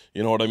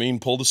you know what I mean?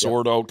 Pull the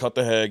sword out, cut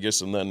the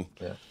haggis, and then,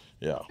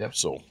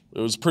 So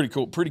it was pretty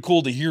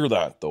cool to hear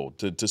that, though,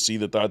 to see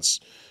that that's,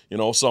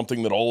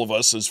 something that all of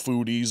us as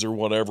foodies or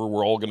whatever,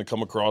 we're all going to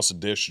come across a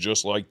dish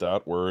just like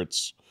that, where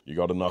you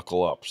got to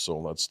knuckle up.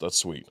 So that's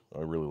sweet.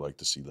 I really like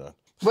to see that.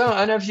 Well,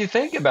 and if you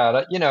think about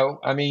it,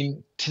 I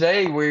mean,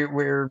 today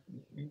we're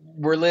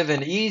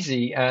living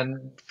easy,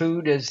 and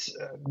food has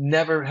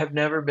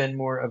never been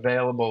more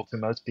available to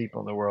most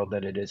people in the world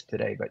than it is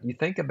today. But you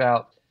think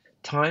about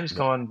times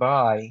gone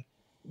by,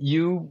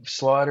 you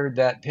slaughtered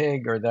that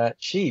pig or that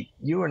sheep,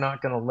 you are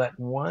not going to let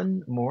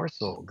one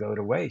morsel go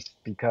to waste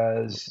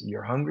because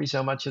you're hungry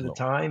so much of the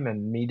time,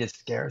 and meat is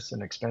scarce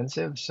and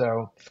expensive.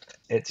 So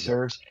it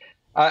serves.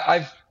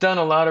 I've done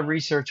a lot of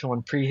research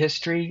on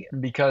prehistory,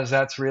 because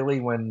that's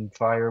really when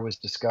fire was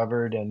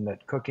discovered and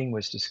that cooking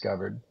was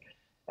discovered.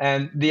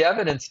 And the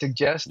evidence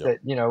suggests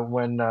that,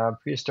 when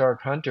prehistoric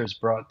hunters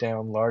brought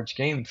down large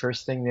game,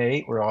 first thing they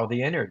ate were all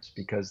the innards,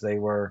 because they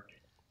were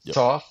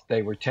soft,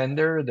 they were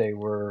tender, they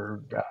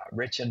were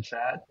rich in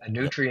fat and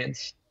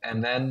nutrients.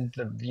 And then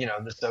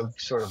the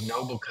sort of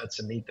noble cuts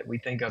of meat that we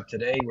think of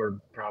today were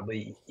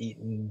probably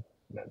eaten.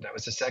 That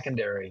was a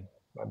secondary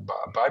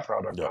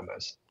byproduct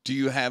almost. Do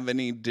you have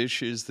any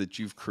dishes that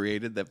you've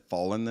created that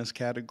fall in this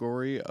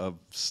category of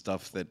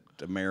stuff that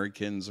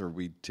Americans or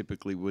we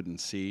typically wouldn't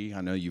see?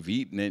 I know you've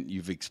eaten it,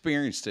 you've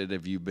experienced it.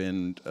 Have you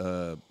been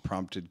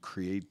prompted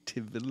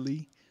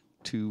creatively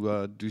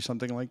to do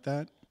something like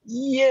that?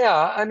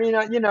 Yeah, I mean,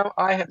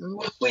 I have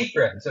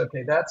sweetbreads.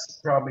 Okay,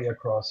 that's probably a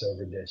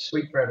crossover dish.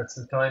 Sweetbread, it's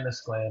the thymus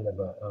gland of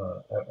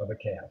a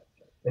calf.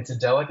 It's a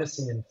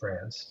delicacy in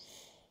France.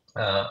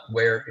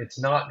 Where it's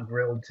not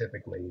grilled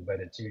typically, but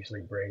it's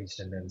usually braised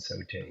and then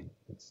sautéed.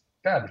 It's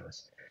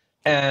fabulous.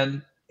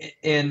 And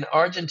in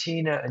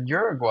Argentina and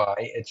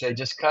Uruguay, they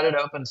just cut it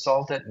open,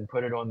 salt it, and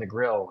put it on the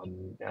grill,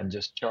 and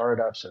just char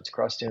it up so it's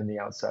crusty on the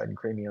outside and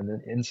creamy on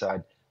the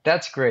inside.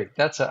 That's great.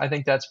 I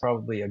think that's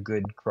probably a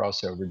good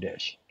crossover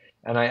dish.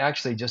 And I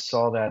actually just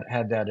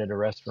had that at a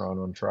restaurant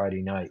on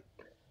Friday night.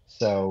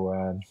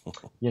 So,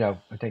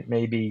 I think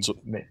maybe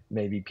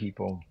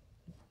people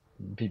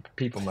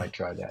might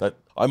try that.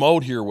 I'm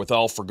out here with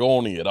Al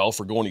Fragoni at Al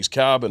Fragoni's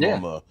cabin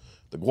on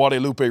the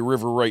Guadalupe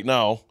River right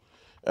now,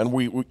 and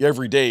we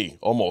every day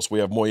almost we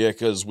have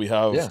mollecas, we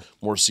have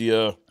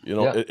morcilla,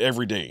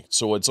 every day.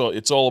 So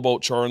it's all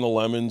about charring the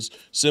lemons,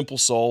 simple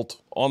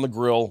salt on the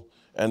grill,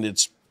 and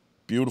it's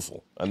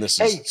beautiful. And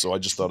so I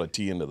just thought I'd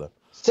tee into that.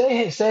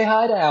 Say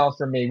hi to Al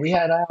for me. We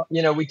had Al.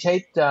 We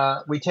taped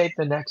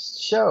the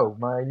next show.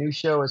 My new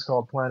show is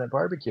called Planet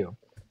Barbecue,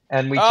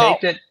 and we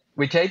taped it.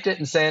 We taped it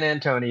in San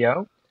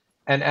Antonio,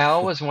 and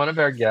Al was one of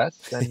our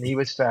guests, and he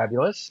was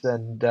fabulous.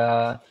 And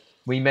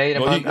we made,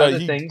 among other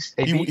things,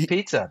 a beef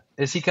pizza.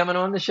 Is he coming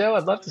on the show?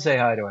 I'd love to say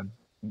hi to him.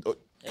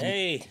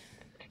 Hey.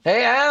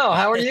 Hey, Al.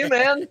 How are you,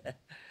 man?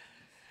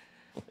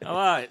 All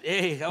right.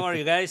 Hey, how are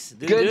you guys?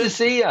 Good to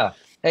see you.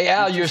 Hey,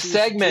 Al, your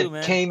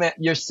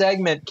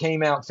segment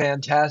came out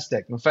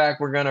fantastic. In fact,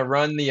 we're going to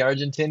run the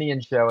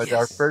Argentinian show as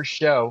our first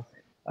show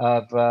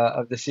of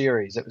the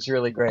series. It was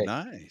really great.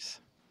 Nice.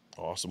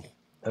 Awesome.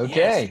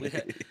 Okay.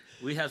 Yes,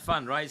 we had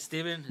fun, right,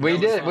 Steven? We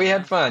did. We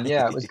had fun.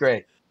 Yeah, it was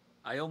great.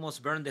 I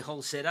almost burned the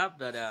whole setup,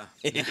 but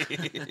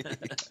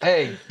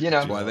hey,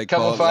 a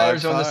couple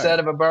fires on the set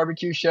of a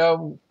barbecue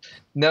show,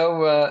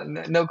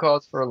 no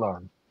cause for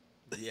alarm.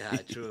 Yeah,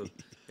 true.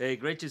 Hey,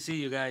 great to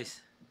see you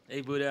guys. Hey,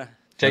 Buddha.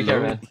 Take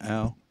care, man.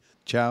 Al.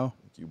 Ciao.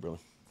 Thank you, brother.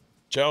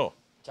 Ciao.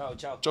 Ciao,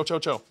 ciao. Ciao, ciao,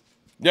 ciao.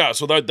 Yeah,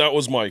 so that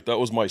was my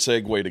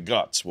segue to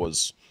guts.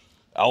 Was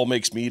Al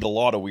makes me eat a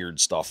lot of weird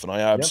stuff, and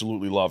I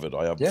absolutely love it.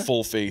 I have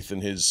full faith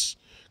in his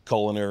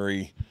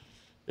culinary.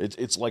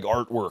 It's like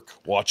artwork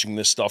watching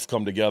this stuff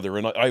come together.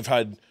 And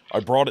I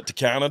brought it to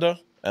Canada,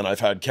 and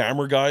I've had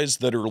camera guys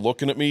that are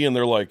looking at me, and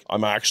they're like,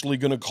 I'm actually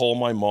going to call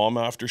my mom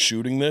after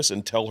shooting this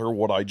and tell her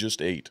what I just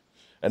ate.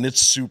 And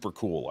it's super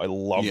cool. I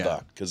love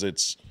that,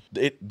 because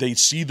they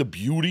see the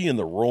beauty and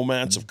the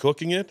romance of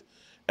cooking it,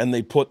 and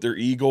they put their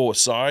ego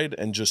aside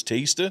and just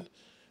taste it.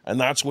 And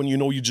that's when you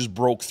know you just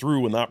broke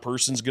through, and that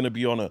person's going to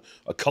be on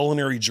a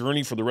culinary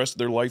journey for the rest of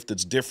their life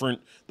that's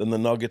different than the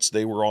nuggets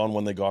they were on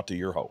when they got to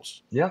your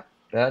house. Yeah,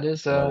 that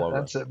is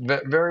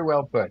very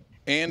well put.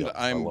 And Yeah,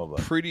 I I'm love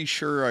that. pretty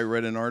sure I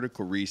read an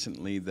article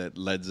recently that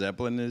Led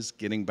Zeppelin is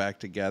getting back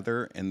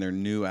together, and their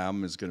new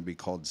album is going to be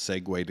called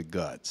Segue to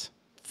Guts.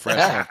 Fresh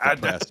off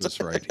the presses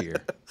right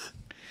here.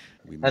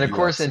 And of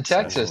course, in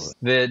Texas,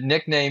 the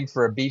nickname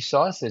for a beef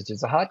sausage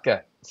is a hot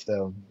gut.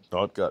 So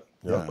Hot gut.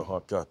 Yeah, the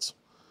hot guts.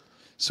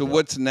 So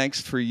what's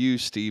next for you,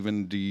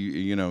 Steven? Do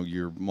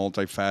you're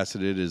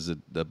multifaceted. Is it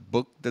the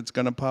book that's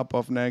going to pop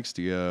off next?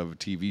 Do you have a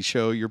TV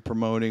show you're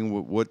promoting?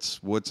 What's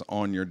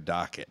on your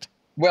docket?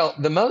 Well,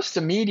 the most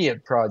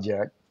immediate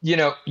project,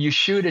 you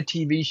shoot a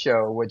TV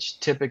show, which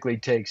typically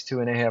takes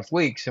 2.5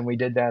 weeks, and we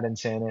did that in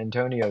San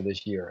Antonio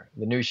this year.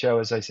 The new show,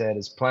 as I said,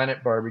 is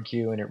Planet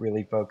Barbecue, and it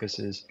really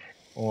focuses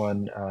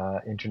on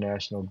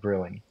international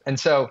grilling. And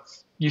so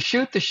you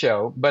shoot the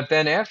show, but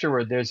then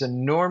afterward, there's an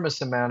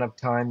enormous amount of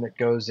time that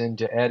goes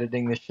into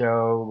editing the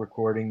show,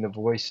 recording the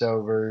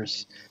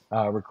voiceovers,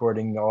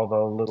 recording all the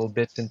little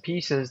bits and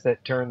pieces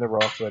that turn the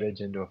raw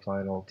footage into a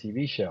final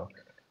TV show.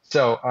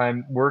 So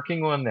I'm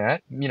working on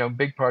that.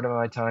 Big part of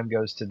my time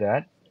goes to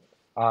that.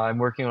 I'm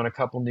working on a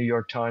couple New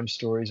York Times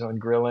stories on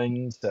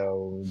grilling,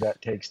 so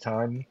that takes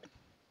time.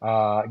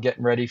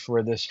 Getting ready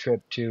for this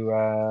trip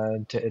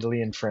to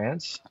Italy and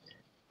France.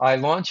 I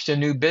launched a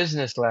new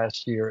business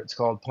last year. It's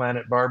called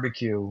Planet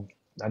Barbecue,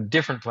 a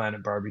different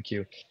Planet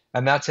Barbecue,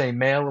 and that's a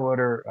mail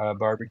order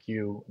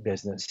barbecue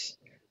business.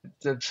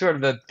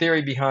 The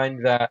theory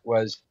behind that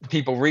was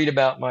people read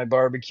about my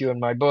barbecue in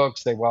my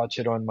books, they watch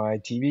it on my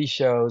TV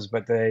shows,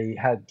 but they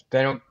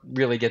don't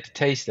really get to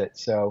taste it.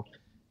 So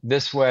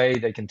this way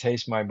they can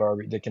taste my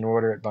barbecue, they can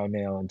order it by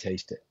mail and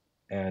taste it.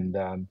 And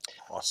Awesome.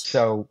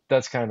 So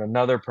that's kind of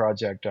another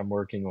project I'm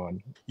working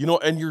on.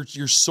 And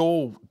you're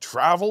so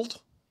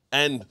traveled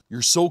and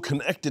you're so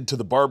connected to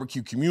the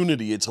barbecue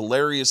community. It's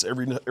hilarious.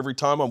 Every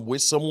time I'm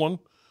with someone,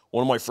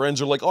 one of my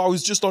friends are like, "Oh, I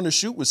was just on a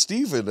shoot with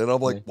Steven." And I'm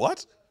like,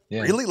 "What?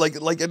 Yeah. Really?"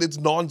 And it's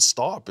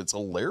nonstop. It's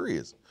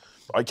hilarious.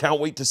 I can't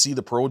wait to see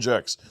the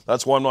projects.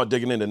 That's why I'm not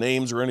digging into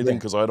names or anything,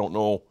 because I don't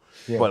know.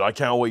 Yeah. But I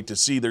can't wait to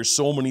see. There's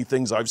so many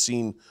things I've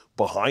seen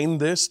behind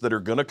this that are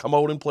gonna come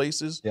out in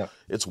places. Yeah.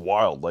 It's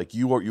wild. Like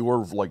you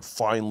are like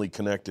finally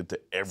connected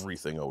to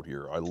everything out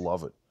here. I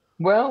love it.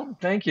 Well,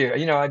 thank you.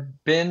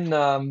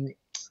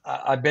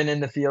 I've been in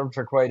the field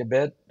for quite a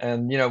bit,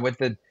 and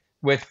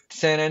with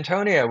San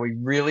Antonio, we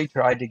really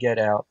tried to get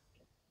out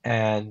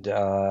and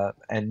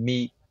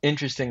meet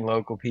interesting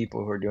local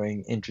people who are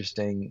doing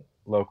interesting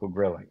local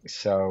grilling.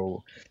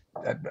 So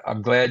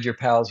I'm glad you're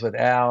pals with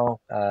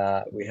Al.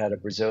 We had a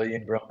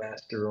Brazilian grill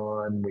master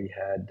on. We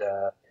had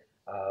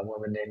a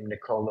woman named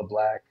Nicola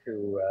Black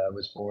who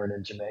was born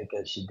in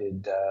Jamaica. She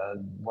did a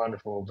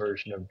wonderful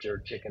version of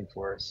jerk chicken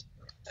for us.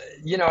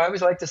 I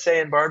always like to say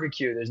in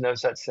barbecue, there's no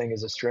such thing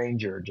as a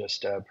stranger,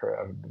 just a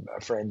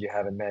friend you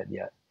haven't met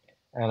yet.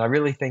 And I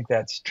really think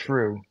that's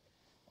true.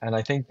 And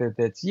I think that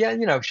it's,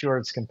 sure,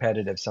 it's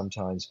competitive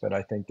sometimes, but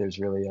I think there's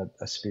really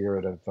a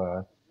spirit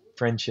of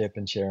friendship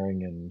and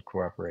sharing and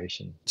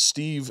cooperation.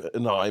 Steve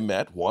and I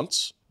met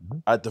once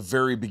at the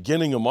very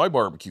beginning of my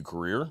barbecue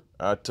career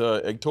at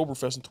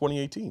Oktoberfest in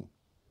 2018.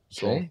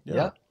 So, okay.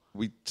 Yeah.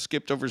 We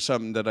skipped over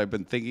something that I've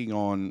been thinking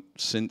on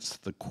since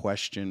the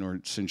question or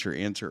since your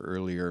answer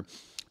earlier.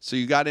 So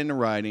you got into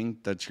writing.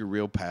 That's your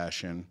real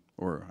passion.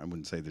 Or I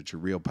wouldn't say that's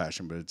your real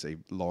passion, but it's a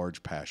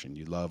large passion.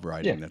 You love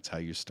writing. Yeah. That's how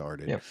you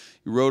started. Yeah.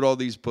 You wrote all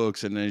these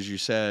books. And as you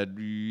said,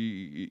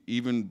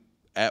 even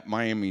at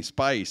Miami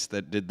Spice,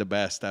 that did the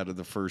best out of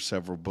the first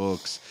several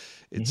books,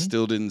 it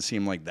still didn't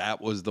seem like that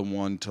was the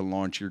one to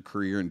launch your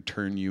career and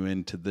turn you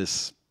into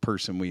this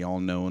person we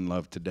all know and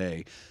love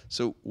today.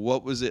 So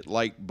what was it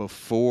like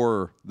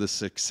before the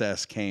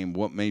success came?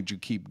 What made you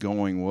keep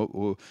going? What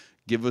will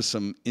give us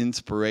some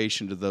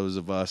inspiration to those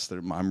of us that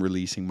I'm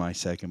releasing my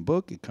second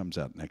book. It comes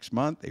out next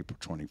month, April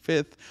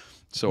 25th.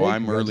 So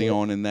I'm early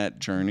on in that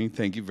journey.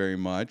 Thank you very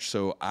much.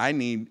 So I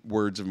need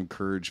words of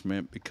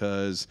encouragement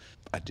because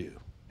I do.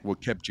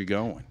 What kept you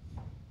going?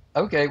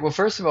 Okay. Well,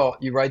 first of all,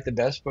 you write the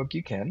best book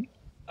you can.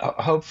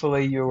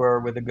 Hopefully you are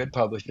with a good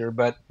publisher,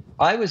 but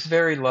I was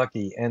very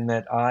lucky in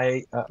that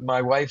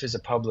my wife is a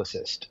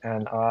publicist,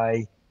 and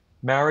I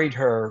married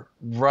her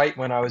right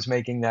when I was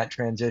making that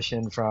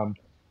transition from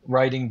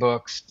writing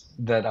books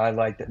that I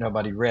liked that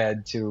nobody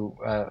read to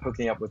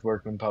hooking up with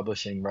Workman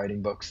Publishing,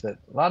 writing books that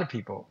a lot of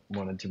people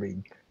wanted to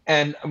read.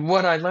 And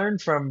what I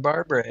learned from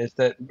Barbara is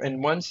that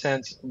in one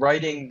sense,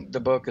 writing the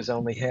book is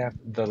only half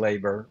the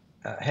labor,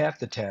 half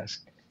the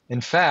task.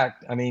 In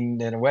fact,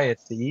 in a way,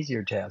 it's the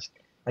easier task.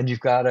 And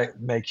you've got to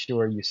make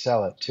sure you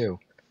sell it too.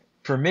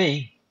 For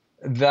me,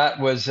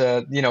 that was,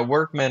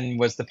 Workman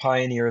was the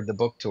pioneer of the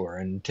book tour.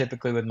 And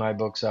typically with my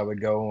books, I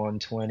would go on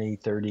 20,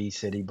 30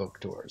 city book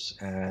tours.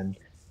 And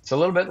it's a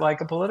little bit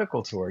like a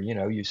political tour.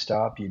 You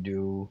stop, you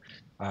do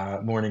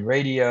morning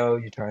radio,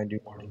 you try and do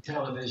morning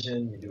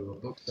television, you do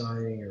a book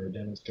signing or a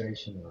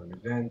demonstration or an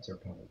event or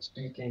public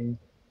speaking.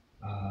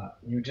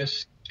 you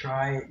just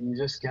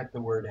get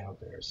the word out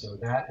there. So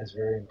that is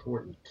very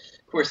important.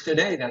 Of course,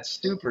 today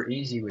that's super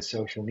easy with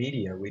social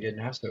media. We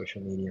didn't have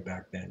social media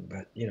back then,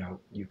 but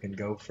you can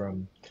go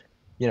from,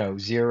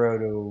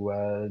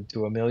 zero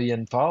to a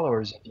million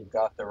followers if you've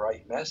got the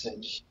right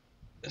message.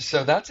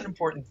 So that's an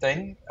important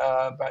thing.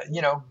 But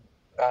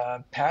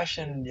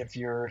passion, if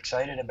you're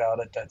excited about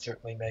it, that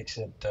certainly makes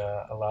it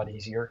a lot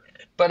easier.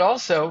 But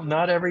also,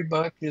 not every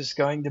book is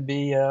going to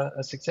be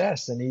a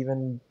success. And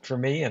even for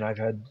me, and I've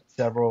had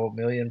several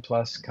million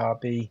plus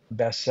copy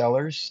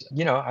bestsellers.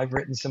 I've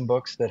written some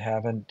books that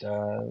haven't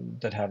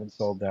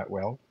sold that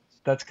well.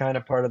 That's kind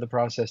of part of the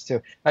process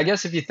too. I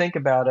guess if you think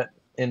about it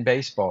in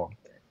baseball,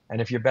 and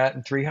if you're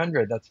batting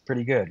 300, that's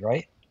pretty good,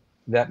 right?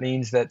 That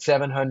means that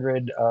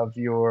 700 of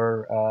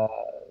your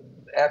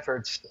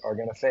efforts are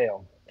going to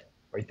fail.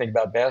 Or you think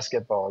about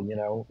basketball,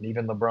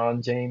 even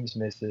LeBron James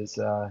misses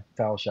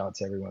foul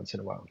shots every once in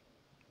a while.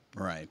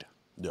 Right.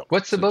 Yep.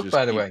 What's the So book, just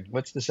by the keep- way?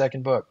 What's the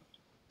second book?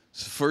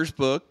 So first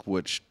book,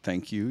 which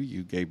thank you,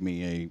 you gave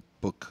me a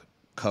book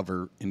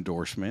cover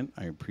endorsement.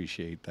 I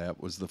appreciate that.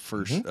 Was the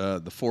first,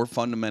 the Four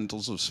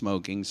Fundamentals of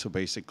Smoking. So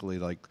basically,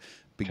 like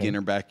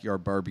beginner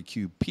backyard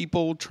barbecue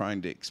people,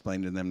 trying to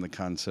explain to them the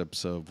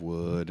concepts of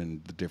wood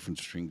and the difference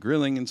between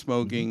grilling and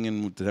smoking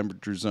and the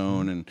temperature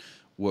zone and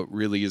what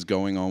really is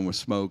going on with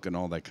smoke and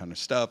all that kind of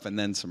stuff, and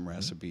then some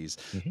recipes.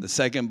 The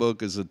second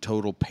book is a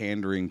total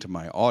pandering to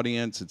my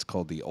audience. It's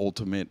called The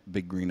Ultimate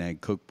Big Green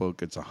Egg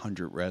Cookbook. It's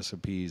 100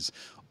 recipes,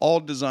 all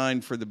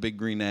designed for the Big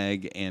Green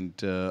Egg, and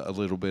a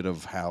little bit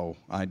of how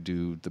I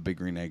do the Big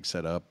Green Egg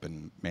setup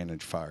and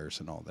manage fires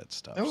and all that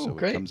stuff. Oh, So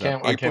great. it comes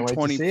out I April can't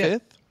wait to see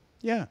it. 25th.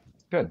 Yeah.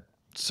 Good.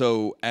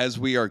 So, as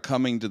we are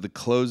coming to the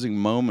closing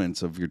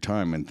moments of your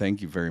time, and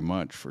thank you very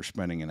much for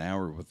spending an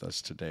hour with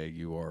us today.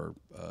 You are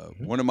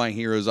one of my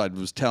heroes. I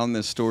was telling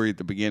this story at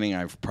the beginning.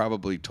 I've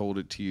probably told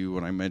it to you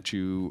when I met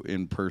you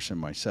in person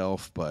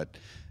myself, but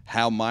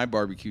how my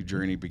barbecue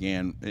journey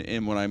began.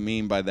 And what I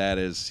mean by that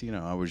is,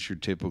 I was your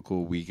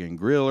typical weekend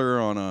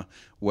griller on a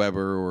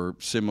Weber or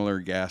similar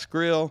gas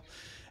grill.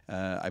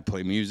 I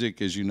play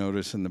music, as you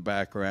notice in the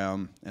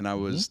background, and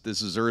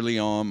this is early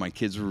on. My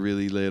kids were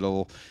really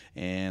little,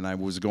 and I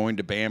was going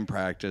to band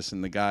practice,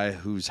 and the guy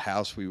whose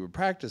house we would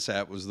practice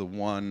at was the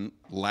one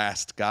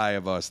last guy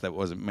of us that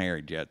wasn't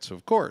married yet. So,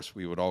 of course,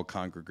 we would all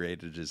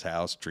congregate at his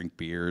house, drink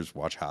beers,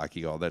 watch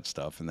hockey, all that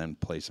stuff, and then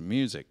play some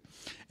music.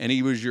 And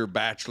he was your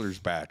bachelor's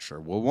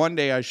bachelor. Well, one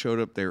day I showed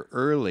up there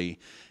early,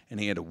 and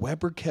he had a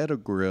Weber kettle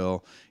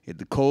grill. He had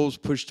the coals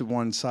pushed to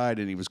one side,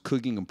 and he was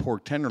cooking a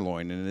pork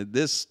tenderloin. And at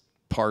this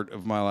part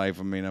of my life,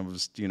 I mean, I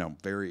was,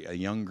 a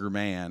younger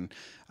man.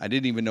 I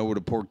didn't even know what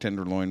a pork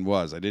tenderloin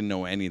was. I didn't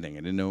know anything. I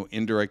didn't know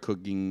indirect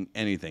cooking,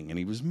 anything. And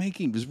he was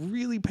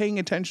really paying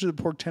attention to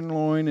the pork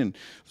tenderloin and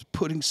was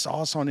putting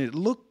sauce on it. It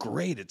looked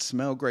great. It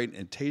smelled great and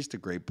it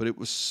tasted great. But it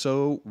was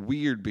so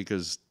weird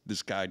because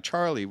this guy,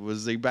 Charlie,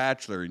 was a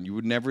bachelor, and you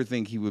would never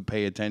think he would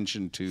pay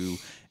attention to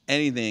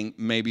anything,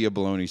 maybe a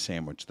bologna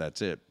sandwich.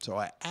 That's it. So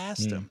I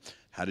asked him,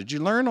 how did you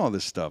learn all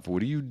this stuff?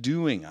 What are you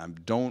doing? I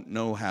don't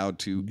know how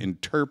to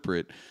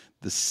interpret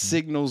the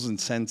signals and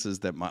senses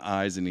that my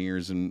eyes and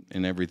ears and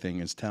everything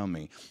is telling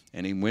me.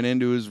 And he went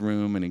into his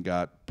room and he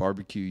got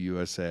Barbecue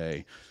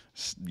USA,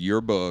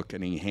 your book,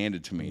 and he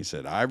handed it to me. He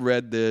said, I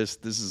read this.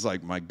 This is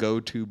like my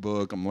go-to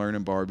book. I'm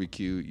learning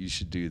barbecue. You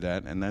should do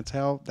that. And that's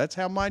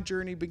how my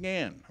journey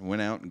began. I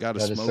went out and got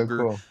a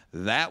smoker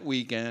that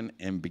weekend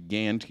and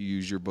began to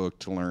use your book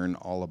to learn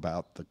all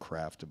about the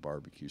craft of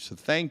barbecue. So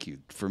thank you.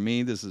 For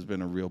me, this has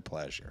been a real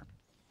pleasure.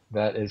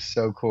 That is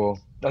so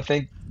cool. I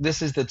think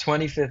this is the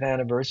 25th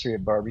anniversary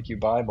of Barbecue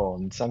Bible,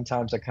 and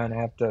sometimes I kind of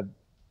have to,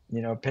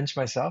 pinch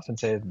myself and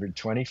say,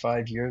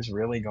 25 years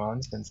really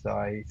gone since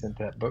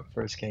that book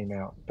first came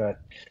out. But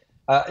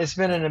it's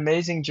been an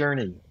amazing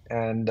journey,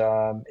 and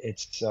I've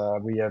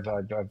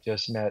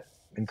just met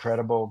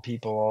incredible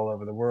people all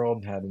over the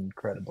world, had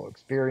incredible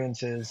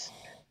experiences.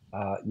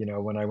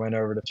 When I went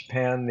over to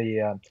Japan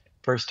the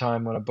first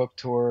time on a book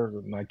tour,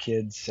 my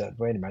kids said,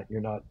 "Wait a minute,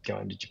 you're not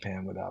going to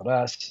Japan without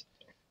us."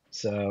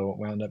 So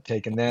wound up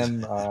taking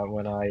them.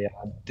 When I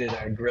did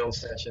a grill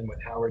session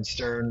with Howard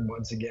Stern,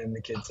 once again,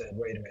 the kid said,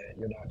 "Wait a minute,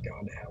 you're not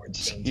going to Howard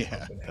Stern's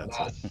house without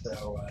us."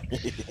 So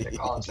I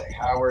call and say,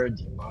 "Howard,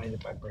 do you mind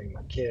if I bring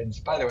my kids?"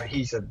 By the way,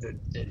 he's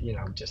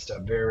just a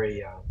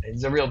very,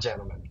 he's a real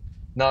gentleman.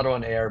 Not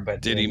on air,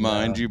 but did he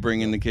mind you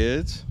bringing the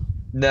kids?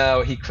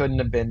 No, he couldn't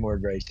have been more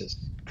gracious.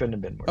 Couldn't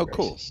have been more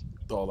gracious.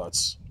 Cool. Oh,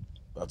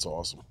 that's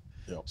awesome.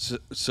 Yep.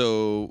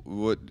 So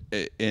what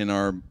in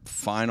our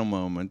final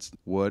moments,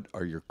 what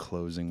are your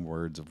closing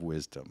words of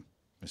wisdom,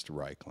 Mr.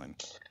 Raichlen?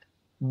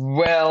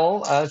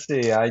 Well, let's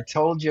see. I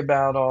told you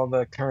about all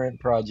the current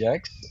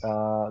projects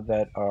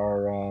that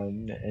are,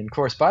 and of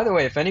course, by the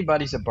way, if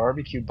anybody's a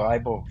Barbecue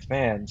Bible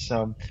fan,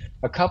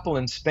 a couple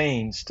in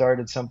Spain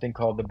started something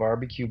called the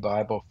Barbecue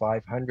Bible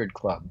 500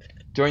 Club.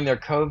 During their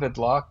COVID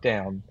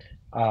lockdown,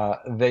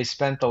 they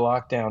spent the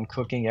lockdown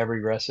cooking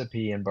every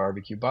recipe in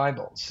Barbecue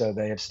Bible. So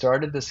they have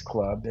started this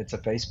club. It's a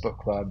Facebook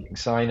club. You can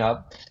sign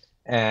up.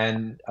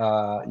 And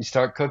you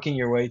start cooking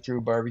your way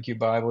through Barbecue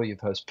Bible. You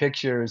post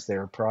pictures.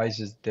 There are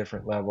prizes at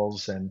different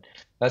levels, and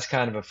that's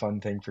kind of a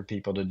fun thing for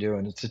people to do.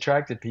 And it's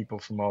attracted people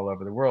from all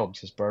over the world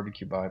because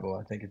Barbecue Bible,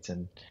 I think it's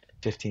in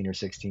 15 or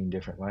 16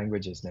 different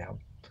languages now.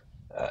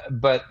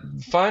 But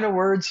final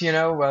words,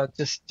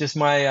 just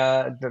my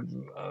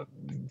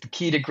the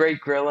key to great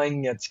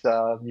grilling. It's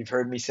you've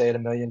heard me say it a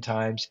million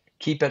times.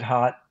 Keep it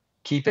hot,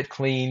 keep it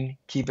clean,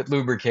 keep it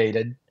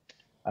lubricated.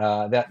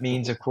 That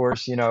means, of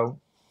course,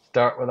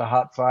 start with a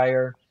hot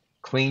fire,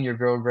 clean your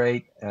grill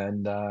grate,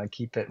 and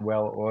keep it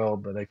well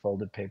oiled with a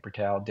folded paper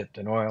towel dipped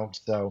in oil.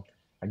 So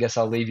I guess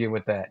I'll leave you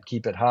with that.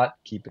 Keep it hot,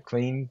 keep it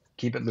clean,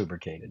 keep it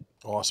lubricated.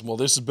 Awesome. Well,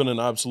 this has been an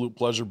absolute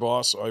pleasure,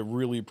 boss. I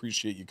really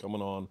appreciate you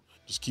coming on.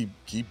 Just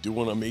keep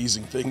doing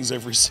amazing things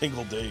every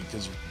single day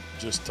because you're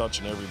just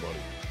touching everybody,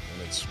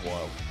 and it's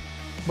wild.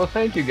 Well,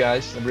 thank you,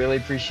 guys. I really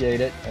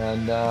appreciate it.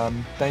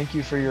 And thank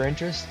you for your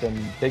interest. And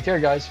take care,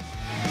 guys.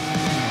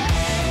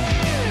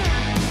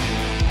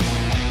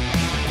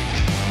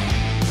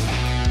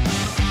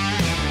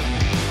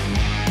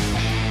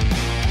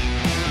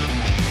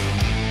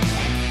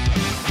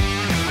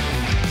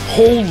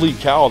 Holy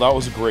cow, that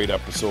was a great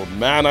episode.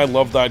 Man, I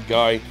love that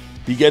guy.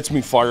 He gets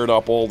me fired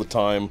up all the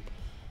time.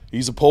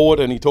 He's a poet,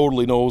 and he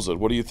totally knows it.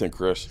 What do you think,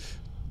 Chris?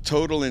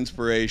 Total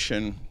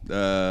inspiration.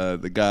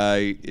 The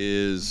guy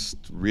is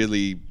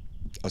really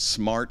a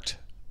smart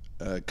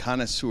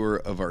connoisseur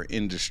of our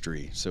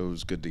industry, so it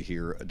was good to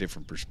hear a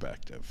different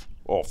perspective.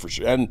 Oh, for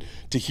sure. And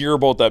to hear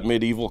about that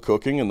medieval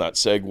cooking and that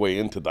segue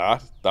into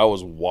that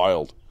was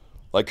wild.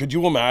 Like, could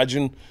you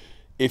imagine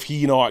if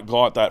he not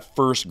got that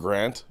first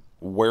grant,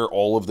 where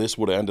all of this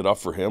would have ended up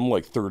for him,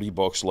 like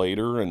 $30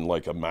 later and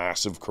like a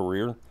massive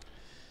career?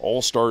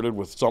 All started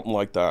with something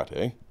like that,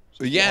 eh?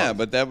 Yeah,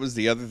 but that was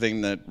the other thing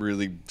that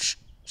really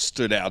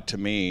stood out to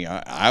me.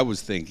 I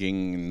was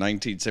thinking in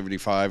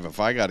 1975,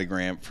 if I got a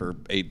grant for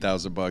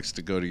 $8,000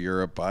 to go to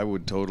Europe, I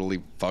would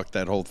totally fuck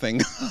that whole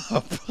thing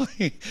up.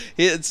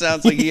 It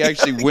sounds like he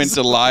actually went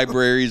to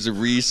libraries and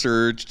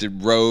researched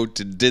and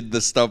wrote and did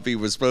the stuff he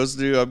was supposed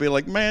to do. I'd be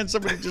like, man,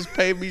 somebody just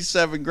paid me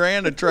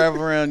 $7,000 to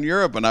travel around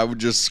Europe, and I would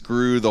just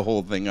screw the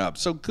whole thing up.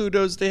 So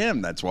kudos to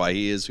him. That's why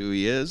he is who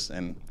he is,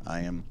 and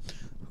I am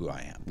who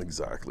I am.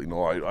 Exactly.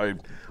 No,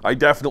 I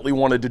definitely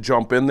wanted to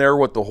jump in there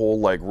with the whole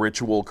like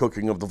ritual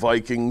cooking of the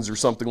Vikings or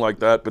something like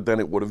that, but then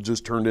it would have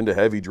just turned into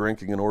heavy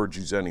drinking and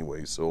orgies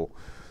anyway. So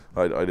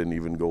I didn't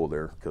even go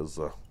there because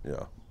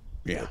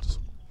it's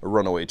a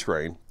runaway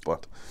train.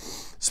 But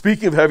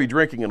speaking of heavy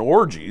drinking and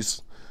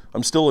orgies,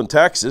 I'm still in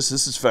Texas.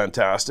 This is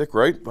fantastic,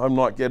 right? I'm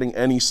not getting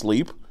any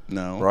sleep.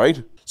 No.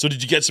 Right? So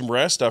did you get some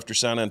rest after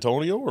San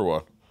Antonio or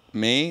what?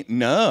 Me?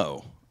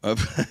 No.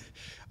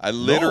 I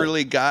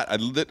literally I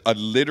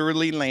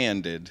literally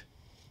landed,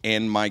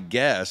 and my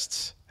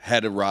guests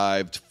had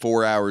arrived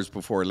 4 hours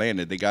before I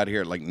landed. They got here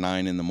at like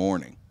 9 in the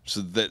morning.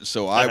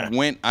 So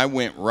I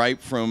went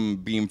right from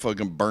being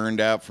fucking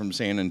burned out from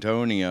San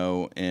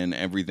Antonio and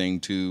everything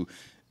to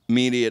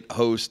immediate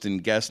host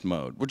and guest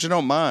mode, which I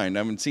don't mind.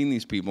 I haven't seen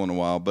these people in a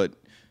while, but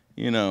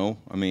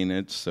I mean,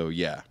 it's so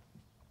yeah.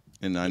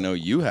 And I know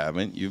you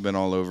haven't. You've been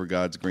all over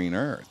God's green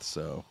earth,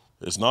 so.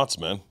 It's nuts,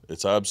 man.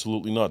 It's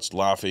absolutely nuts.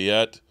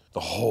 Lafayette.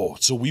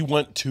 So we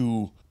went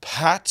to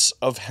Pat's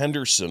of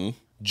Henderson,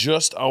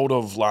 just out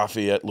of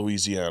Lafayette,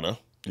 Louisiana.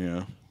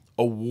 Yeah.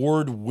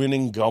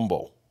 Award-winning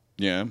gumbo.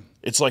 Yeah.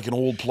 It's like an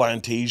old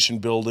plantation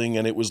building,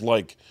 and it was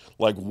like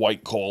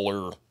white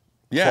collar.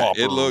 Yeah,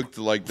 it looked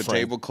like the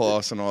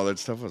tablecloths and all that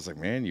stuff. I was like,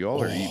 man, you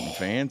all are eating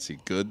fancy.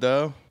 Good,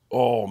 though?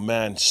 Oh,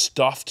 man.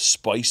 Stuffed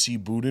spicy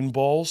boudin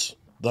balls.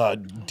 The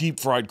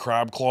deep-fried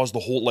crab claws.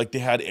 The whole, like, they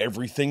had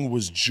everything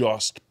was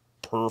just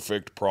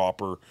perfect,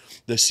 proper.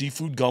 The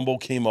seafood gumbo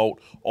came out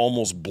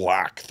almost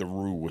black. The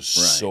roux was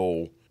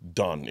so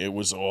done. It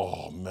was,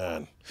 oh,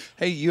 man.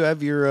 Hey, you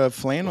have your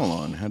flannel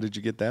on. How did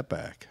you get that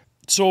back?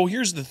 So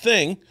here's the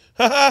thing.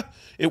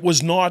 It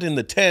was not in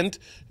the tent.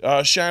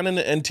 Shannon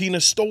and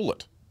Tina stole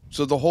it.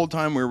 So the whole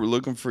time we were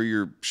looking for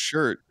your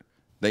shirt,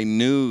 they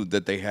knew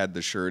that they had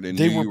the shirt and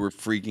you were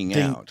freaking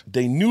out.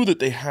 They knew that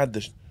they had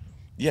the...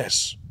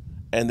 Yes.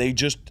 And they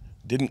just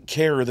didn't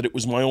care that it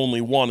was my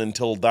only one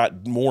until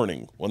that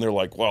morning when they're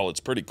like, well, it's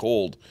pretty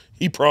cold.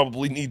 He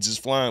probably needs his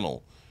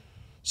flannel.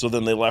 So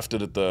then they left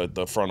it at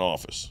the front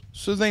office.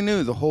 So they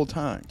knew the whole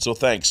time. So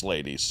thanks,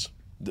 ladies.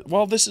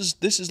 Well, this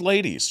is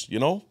ladies,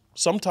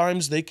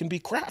 Sometimes they can be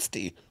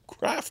crafty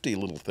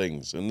little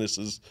things. And this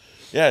is,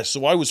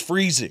 so I was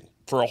freezing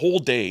for a whole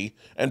day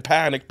and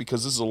panicked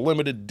because this is a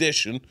limited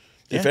edition.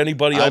 Yeah. If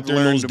anybody out there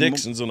knows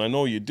Dixon's, and I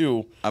know you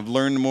do. I've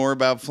learned more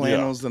about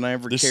flannels than I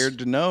ever cared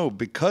to know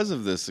because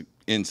of this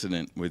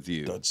incident with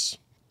you.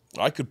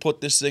 I could put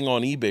this thing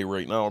on eBay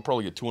right now. I'll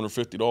probably get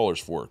 $250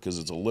 for it because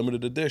it's a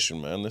limited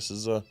edition, man. This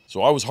is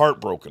so I was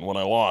heartbroken when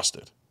I lost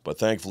it, but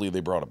thankfully they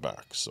brought it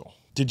back. So,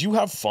 did you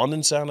have fun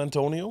in San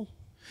Antonio?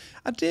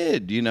 I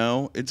did.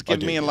 It's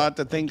given me a lot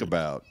to think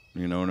about.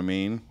 You know what I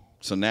mean?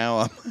 So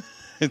now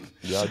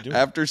Yeah, I do.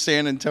 After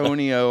San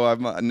Antonio,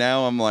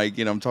 I'm like,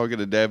 I'm talking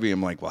to Debbie.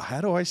 I'm like, well,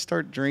 how do I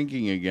start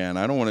drinking again?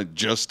 I don't want to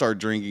just start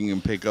drinking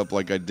and pick up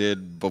like I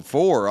did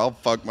before. I'll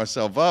fuck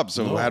myself up.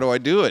 So how do I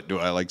do it? Do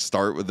I like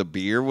start with a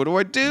beer? What do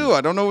I do?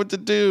 I don't know what to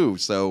do.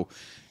 So,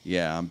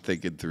 yeah, I'm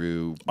thinking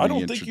through. I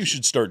don't think you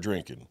should start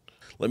drinking.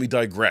 Let me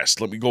digress.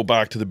 Let me go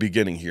back to the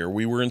beginning here.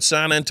 We were in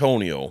San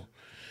Antonio,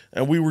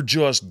 and we were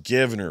just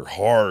giving her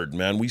hard,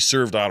 man. We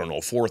served,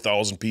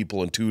 4,000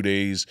 people in 2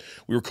 days.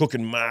 We were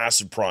cooking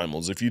massive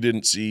primals. If you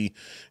didn't see,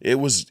 it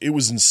was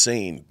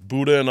insane.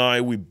 Buddha and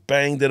I, we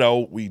banged it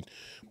out. We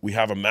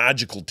have a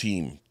magical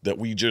team that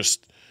we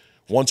just,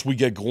 once we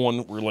get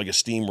going, we're like a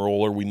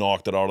steamroller. We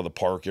knocked it out of the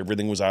park.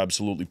 Everything was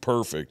absolutely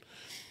perfect.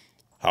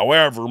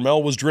 However,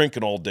 Mel was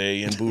drinking all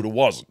day, and Buddha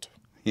wasn't.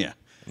 Yeah.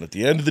 And at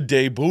the end of the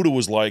day, Buddha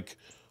was like,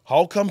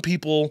 how come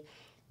people,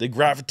 they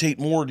gravitate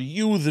more to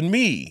you than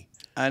me?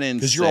 I didn't say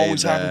because you're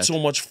always having so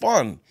much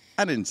fun.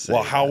 I didn't say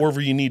Well, that.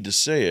 however you need to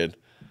say it.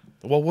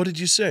 Well, what did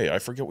you say? I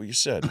forget what you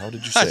said. How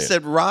did you say I it?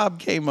 said, Rob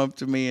came up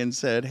to me and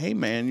said, hey,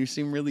 man, you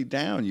seem really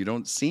down. You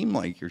don't seem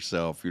like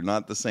yourself. You're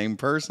not the same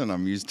person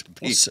I'm used to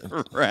being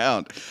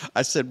around.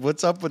 I said,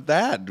 what's up with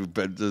that?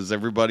 But does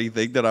everybody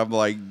think that I'm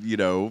like,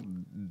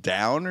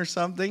 down or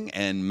something?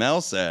 And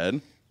Mel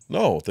said,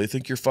 no, they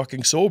think you're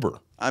fucking sober.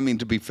 I mean,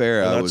 to be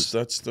fair, I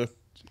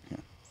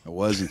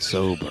wasn't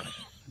sober.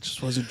 I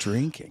just wasn't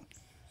drinking.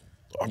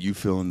 You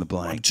fill in the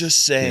blank. I'm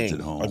just saying.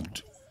 Kids at home.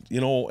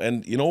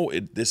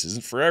 This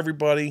isn't for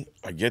everybody.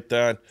 I get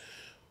that.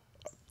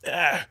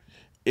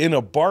 In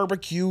a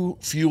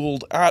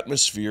barbecue-fueled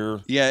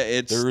atmosphere,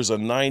 there is a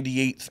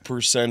 98th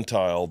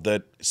percentile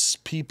that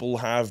people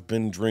have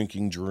been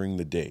drinking during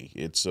the day.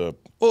 It's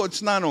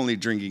not only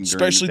drinking during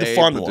especially the day,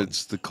 fun but ones.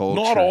 it's the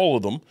culture. Not all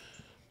of them.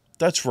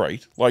 That's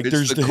right. Like It's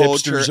there's the the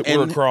culture hipsters that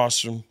were across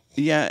from.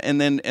 Yeah, and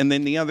then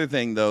the other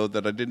thing though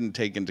that I didn't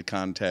take into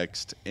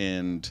context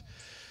and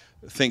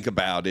think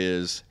about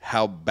is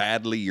how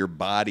badly your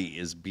body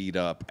is beat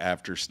up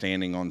after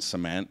standing on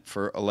cement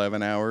for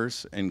 11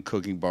 hours and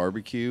cooking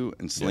barbecue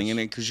and slinging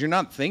it, because you're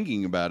not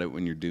thinking about it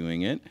when you're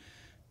doing it.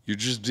 You're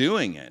just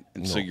doing it.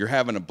 And so you're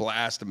having a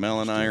blast.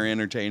 Mel and I are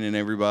entertaining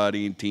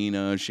everybody,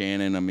 Tina,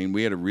 Shannon. I mean,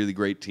 we had a really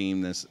great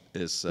team this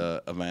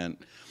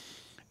event.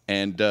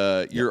 And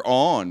you're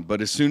on,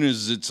 but as soon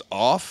as it's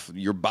off,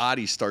 your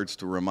body starts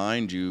to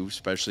remind you,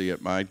 especially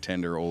at my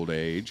tender old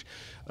age,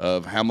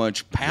 of how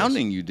much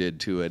pounding you did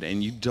to it.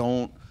 And you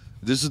don't,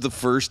 this is the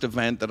first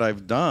event that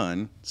I've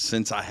done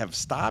since I have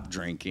stopped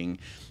drinking,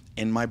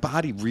 and my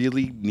body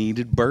really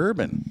needed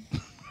bourbon.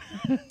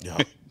 Yeah.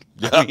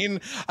 I mean,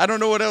 I don't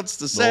know what else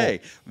to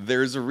say.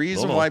 There's a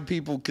reason why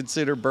people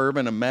consider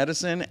bourbon a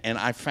medicine, and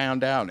I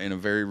found out in a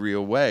very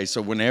real way.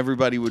 So when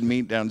everybody would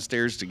meet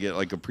downstairs to get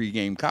like a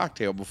pregame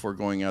cocktail before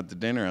going out to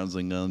dinner, I was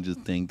like, no, just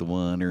think the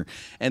one.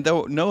 And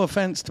though, no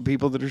offense to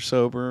people that are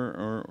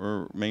sober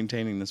or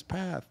maintaining this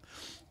path,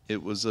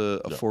 it was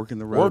a fork in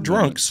the road or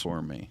drunks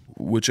for me.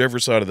 Whichever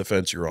side of the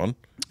fence you're on,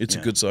 it's a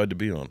good side to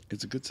be on.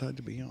 It's a good side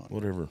to be on.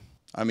 Whatever.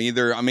 I'm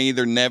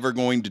either never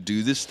going to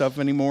do this stuff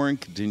anymore and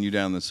continue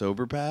down the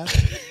sober path,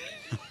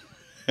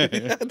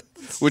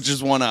 which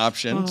is one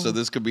option. So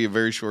this could be a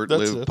very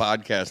short-lived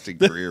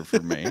podcasting career for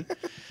me.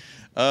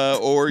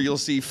 Or you'll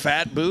see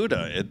Fat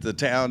Buddha at the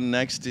town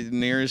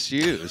nearest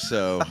you.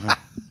 So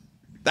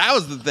that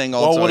was the thing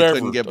also I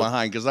couldn't get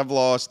behind,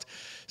 because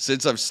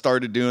since I've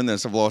started doing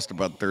this, I've lost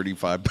about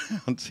 35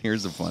 pounds.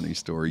 Here's a funny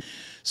story.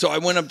 So I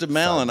went up to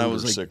Mel and I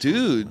was like,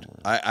 dude,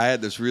 I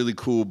had this really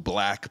cool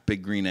black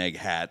big green egg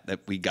hat that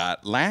we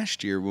got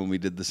last year when we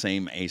did the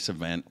same Ace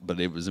event,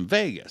 but it was in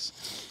Vegas.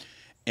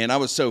 And I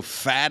was so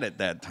fat at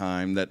that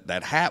time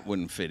that hat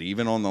wouldn't fit,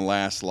 even on the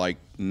last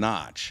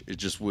notch. It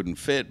just wouldn't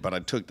fit. But I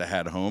took the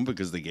hat home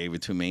because they gave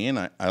it to me,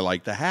 and I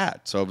liked the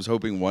hat. So I was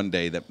hoping one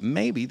day that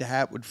maybe the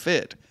hat would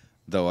fit,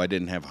 though I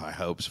didn't have high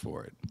hopes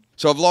for it.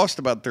 So I've lost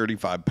about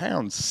 35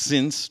 pounds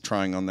since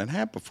trying on that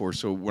hat before.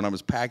 So when I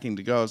was packing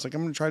to go, I was like,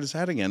 I'm going to try this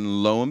hat again.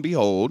 And lo and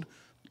behold,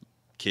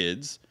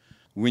 kids,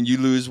 when you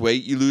lose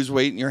weight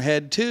in your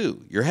head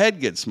too. Your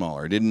head gets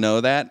smaller. I didn't know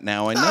that.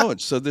 Now I know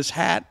it. So this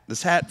hat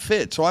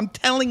fits. So I'm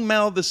telling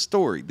Mel the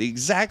story, the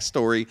exact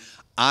story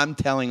I'm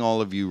telling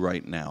all of you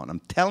right now. And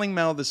I'm telling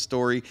Mel the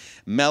story.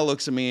 Mel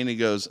looks at me and he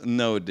goes,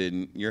 no, it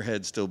didn't. Your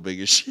head's still big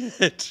as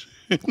shit.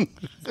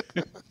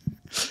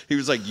 He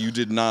was like, you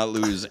did not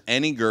lose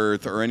any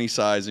girth or any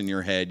size in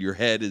your head. Your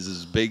head is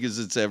as big as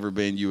it's ever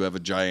been. You have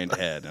a giant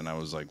head. And I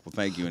was like, well,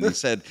 thank you. And he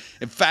said,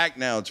 in fact,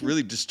 now it's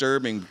really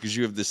disturbing because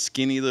you have this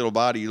skinny little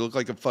body. You look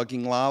like a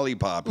fucking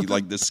lollipop. You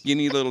like this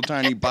skinny little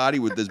tiny body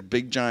with this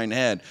big giant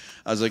head.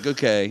 I was like,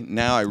 okay,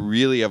 now I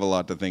really have a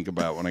lot to think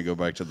about when I go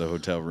back to the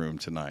hotel room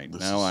tonight.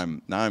 Now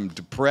I'm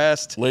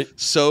depressed,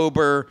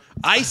 sober,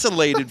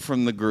 isolated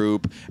from the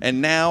group,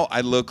 and now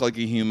I look like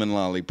a human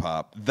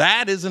lollipop.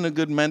 That isn't a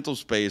good mental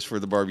space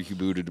for the Barbecue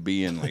Buddha to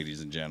be in,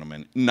 ladies and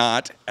gentlemen.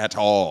 Not at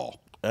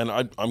all. And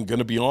I'm going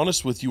to be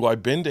honest with you.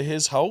 I've been to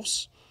his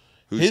house,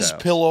 His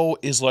house? pillow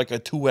is like a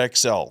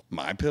 2XL.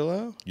 My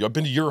pillow? I've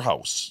been to your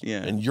house,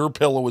 Yeah. and your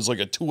pillow is like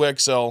a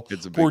 2XL.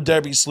 It's a big Poor pillow.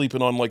 Debbie's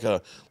sleeping on like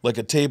a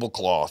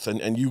tablecloth,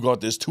 and you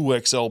got this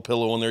 2XL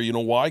pillow in there. You know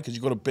why? Because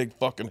you got a big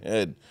fucking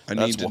head. I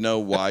need to know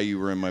why you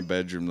were in my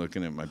bedroom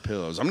looking at my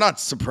pillows. I'm not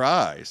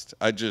surprised.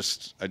 I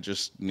just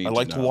need. I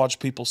like to to know. watch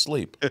people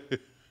sleep.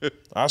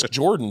 Ask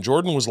Jordan.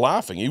 Jordan was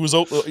laughing. He was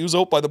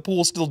out by the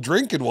pool still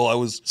drinking while I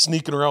was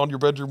sneaking around your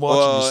bedroom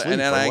watching you sleep.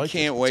 And I I like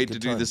can't it. wait It's a to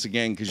good do time. this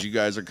again because you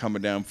guys are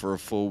coming down for a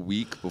full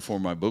week before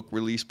my book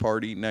release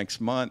party next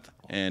month.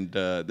 And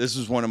this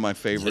is one of my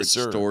favorite Yes,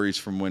 sir. stories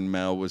from when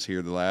Mel was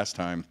here the last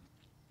time.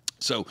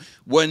 So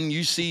when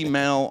you see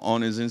Mel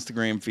on his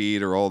Instagram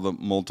feed or all the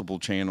multiple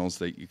channels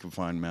that you can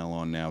find Mel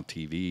on now,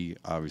 TV,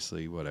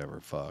 obviously,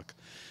 whatever, fuck.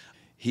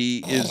 He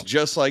is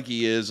just like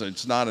he is.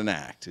 It's not an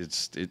act.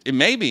 It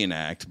may be an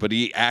act, but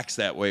he acts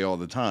that way all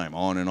the time,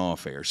 on and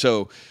off air.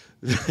 So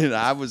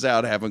I was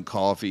out having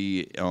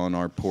coffee on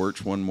our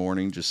porch one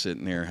morning, just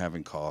sitting there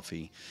having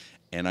coffee,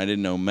 and I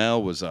didn't know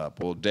Mel was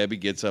up. Well, Debbie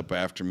gets up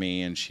after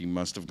me, and she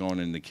must have gone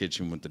in the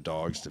kitchen with the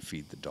dogs to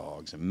feed the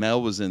dogs. And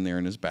Mel was in there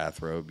in his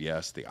bathrobe.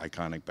 Yes, the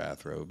iconic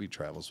bathrobe. He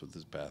travels with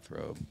his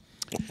bathrobe.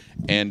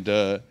 And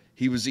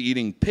he was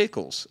eating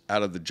pickles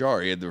out of the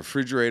jar. He had the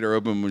refrigerator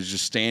open, was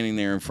just standing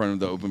there in front of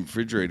the open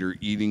refrigerator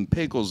eating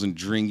pickles and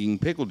drinking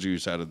pickle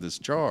juice out of this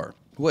jar,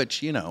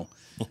 which,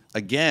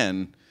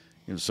 again,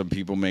 some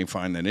people may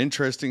find that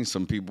interesting.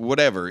 Some people,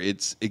 whatever.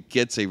 It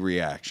gets a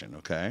reaction,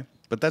 okay?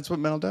 But that's what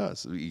Mel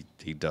does.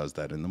 He does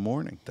that in the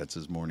morning. That's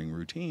his morning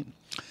routine.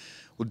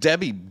 Well,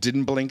 Debbie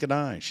didn't blink an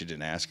eye. She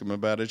didn't ask him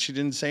about it. She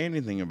didn't say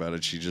anything about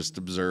it. She just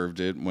observed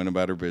it, went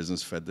about her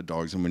business, fed the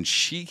dogs. And when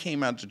she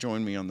came out to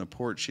join me on the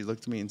porch, she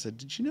looked at me and said,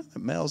 "Did you know that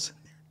Mel's in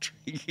there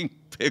drinking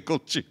pickle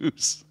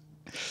juice?"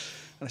 And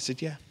I said,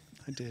 "Yeah,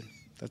 I did.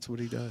 That's what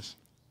he does."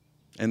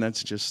 And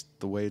that's just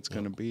the way it's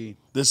going to be.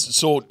 This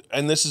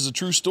is a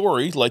true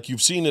story. Like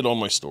you've seen it on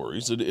my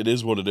stories. It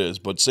is what it is.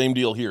 But same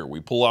deal here. We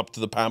pull up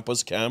to the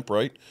Pampas camp,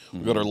 right?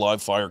 We got our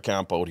live fire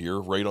camp out here,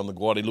 right on the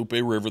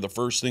Guadalupe River. The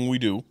first thing we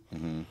do,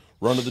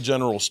 run to the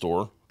general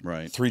store,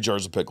 Right. 3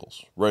 jars of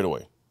pickles right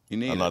away. You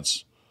need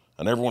it.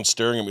 And everyone's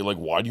staring at me like,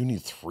 "Why do you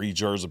need 3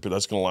 jars of pickles?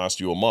 That's going to last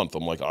you a month."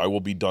 I'm like, "I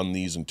will be done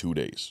these in 2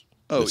 days."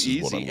 Oh, This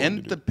is what I'm easy. going And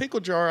to do. the pickle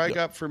jar I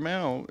got for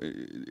Mel,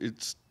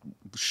 it's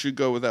should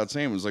go without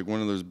saying. It was like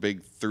one of those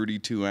big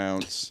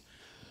 32-ounce.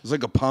 It was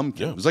like a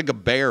pumpkin. Yeah. It was like a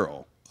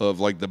barrel of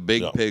like the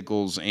big Yeah.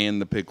 pickles and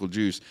the pickle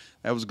juice.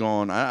 That was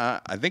gone. I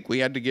think we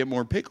had to get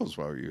more pickles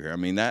while we were here. I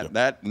mean,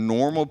 that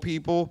normal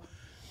people,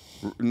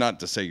 not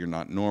to say you're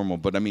not normal,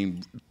 but I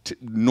mean,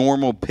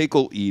 normal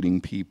pickle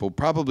eating people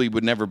probably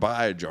would never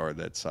buy a jar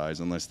that size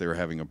unless they were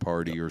having a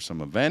party or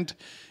some event.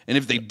 And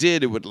if they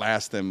did, it would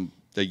last them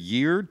a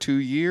year, 2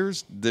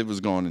 years. That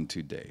was gone in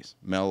 2 days.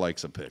 Mel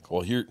likes a pickle.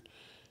 Well,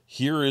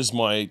 here is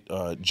my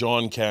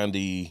John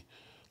Candy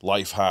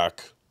life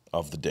hack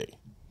of the day.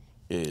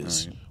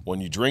 Is when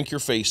you drink your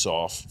face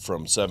off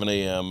from 7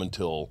 a.m.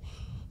 until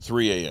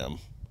 3 a.m.,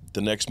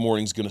 the next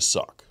morning's going to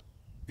suck.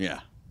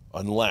 Yeah.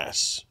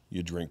 Unless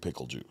you drink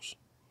pickle juice.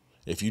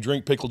 If you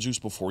drink pickle juice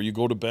before you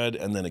go to bed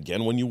and then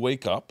again when you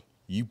wake up,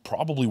 you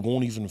probably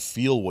won't even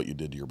feel what you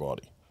did to your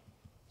body.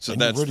 So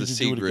And you're that's ready the to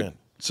do it secret. again.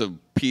 So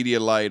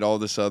Pedialyte, all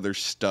this other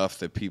stuff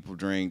that people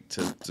drink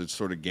to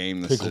sort of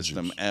game the Pickle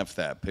system. juice. F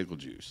that, pickle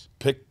juice.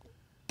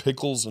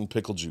 Pickles and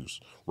pickle juice.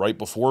 Right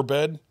before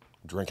bed,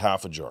 drink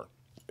half a jar.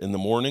 In the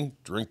morning,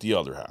 drink the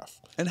other half.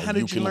 And how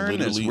did you can learn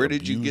this? literally Where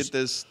did you abuse- get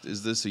this?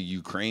 Is this a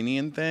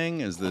Ukrainian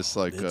thing? Is this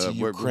like It's a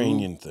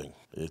Ukrainian thing.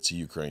 It's a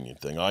Ukrainian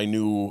thing. I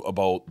knew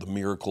about the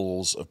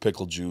miracles of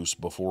pickle juice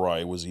before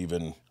I was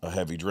even a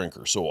heavy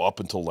drinker. So up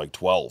until like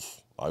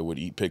 12, I would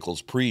eat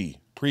pickles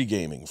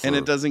pre-gaming. And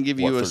it doesn't give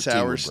you a 13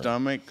 sour would bring.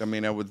 stomach. I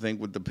mean, I would think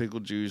with the pickle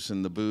juice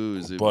and the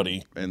booze,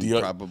 Buddy, and the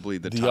probably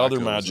the other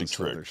tacos magic and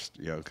some trick. other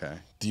yeah, okay.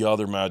 The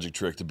other magic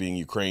trick to being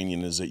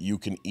Ukrainian is that you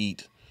can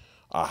eat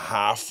a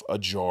half a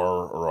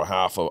jar or a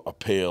half a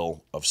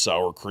pail of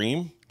sour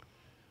cream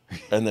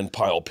and then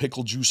pile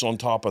pickle juice on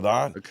top of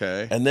that.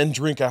 Okay. And then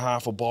drink a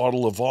half a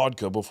bottle of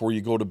vodka before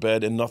you go to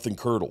bed and nothing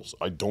curdles.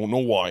 I don't know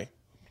why.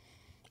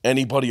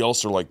 Anybody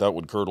else are like that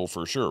would curdle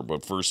for sure.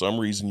 But for some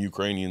reason,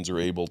 Ukrainians are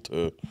able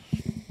to,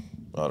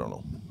 I don't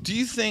know. Do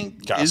you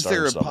think, Cast is there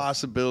iron a stomach.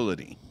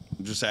 possibility,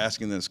 I'm just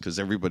asking this because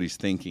everybody's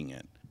thinking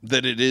it,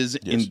 that it is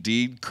Yes.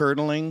 indeed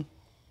curdling,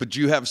 but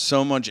you have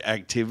so much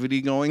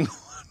activity going on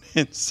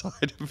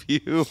inside of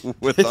you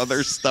with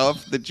other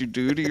stuff that you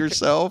do to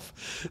yourself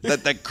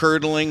that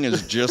curdling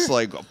is just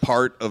like a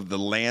part of the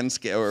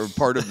landscape or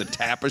part of the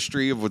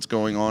tapestry of what's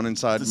going on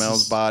inside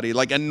Mel's body?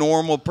 Like a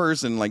normal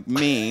person like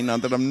me,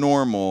 not that I'm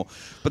normal,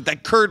 but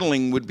that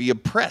curdling would be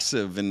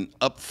oppressive and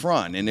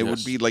upfront, and it would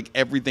Yes. be like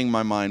everything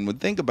my mind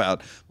would think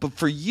about. But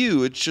for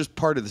you, it's just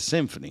part of the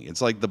symphony. It's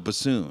like the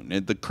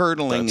bassoon. The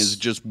curdling is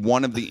just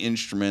one of the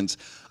instruments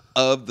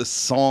of the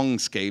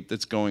songscape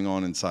that's going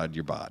on inside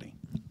your body.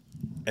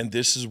 And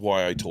this is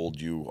why I told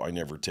you I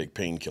never take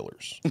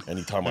painkillers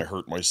anytime I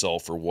hurt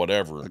myself or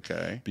whatever.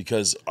 Okay.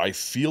 Because I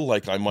feel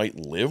like I might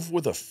live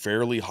with a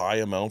fairly high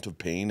amount of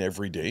pain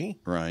every day.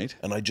 Right.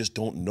 And I just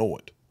don't know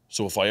it.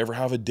 So if I ever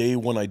have a day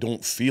when I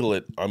don't feel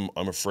it, I'm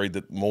afraid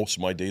that most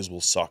of my days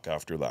will suck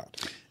after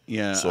that.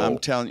 Yeah, So, I'm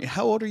telling you.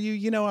 How old are you?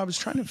 You know, I was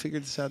trying to figure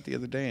this out the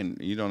other day, and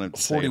you don't have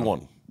to say it.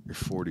 41. You're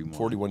 41.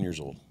 41 years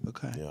old.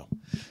 Okay. Yeah.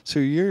 So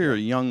you're a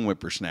young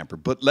whippersnapper.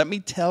 But let me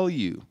tell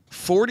you,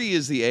 40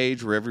 is the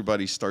age where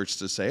everybody starts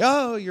to say,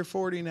 oh, you're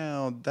 40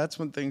 now. That's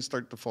when things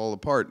start to fall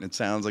apart. And it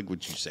sounds like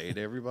what you say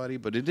to everybody,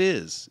 but it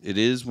is. It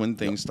is when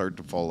things start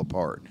to fall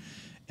apart.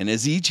 And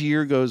as each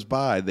year goes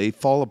by, they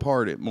fall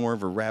apart at more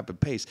of a rapid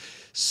pace.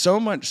 So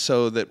much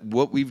so that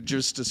what we've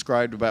just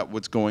described about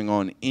what's going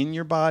on in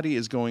your body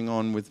is going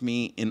on with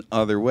me in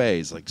other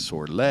ways, like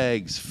sore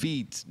legs,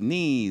 feet,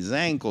 knees,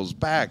 ankles,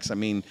 backs. I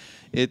mean,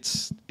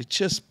 it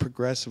just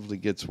progressively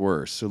gets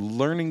worse. So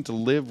learning to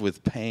live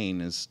with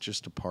pain is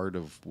just a part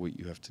of what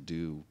you have to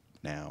do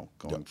now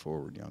going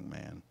forward, young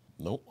man.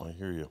 Nope, I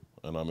hear you.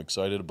 And I'm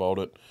excited about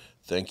it.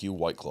 Thank you,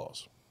 White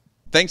Claws.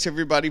 Thanks,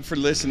 everybody, for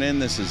listening.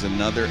 This is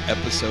another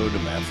episode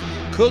of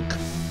African Cook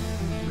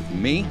with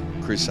me,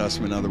 Chris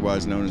Sussman,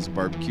 otherwise known as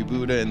Barbecue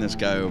Buddha, and this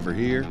guy over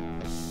here.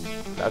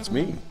 That's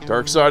me,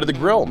 Dark Side of the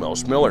Grill, Mel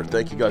Miller.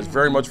 Thank you guys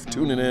very much for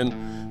tuning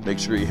in. Make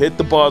sure you hit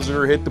the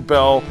buzzer, hit the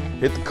bell,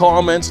 hit the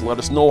comments, let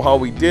us know how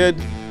we did,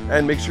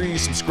 and make sure you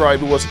subscribe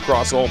to us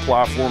across all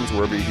platforms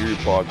wherever you hear your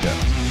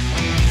podcast.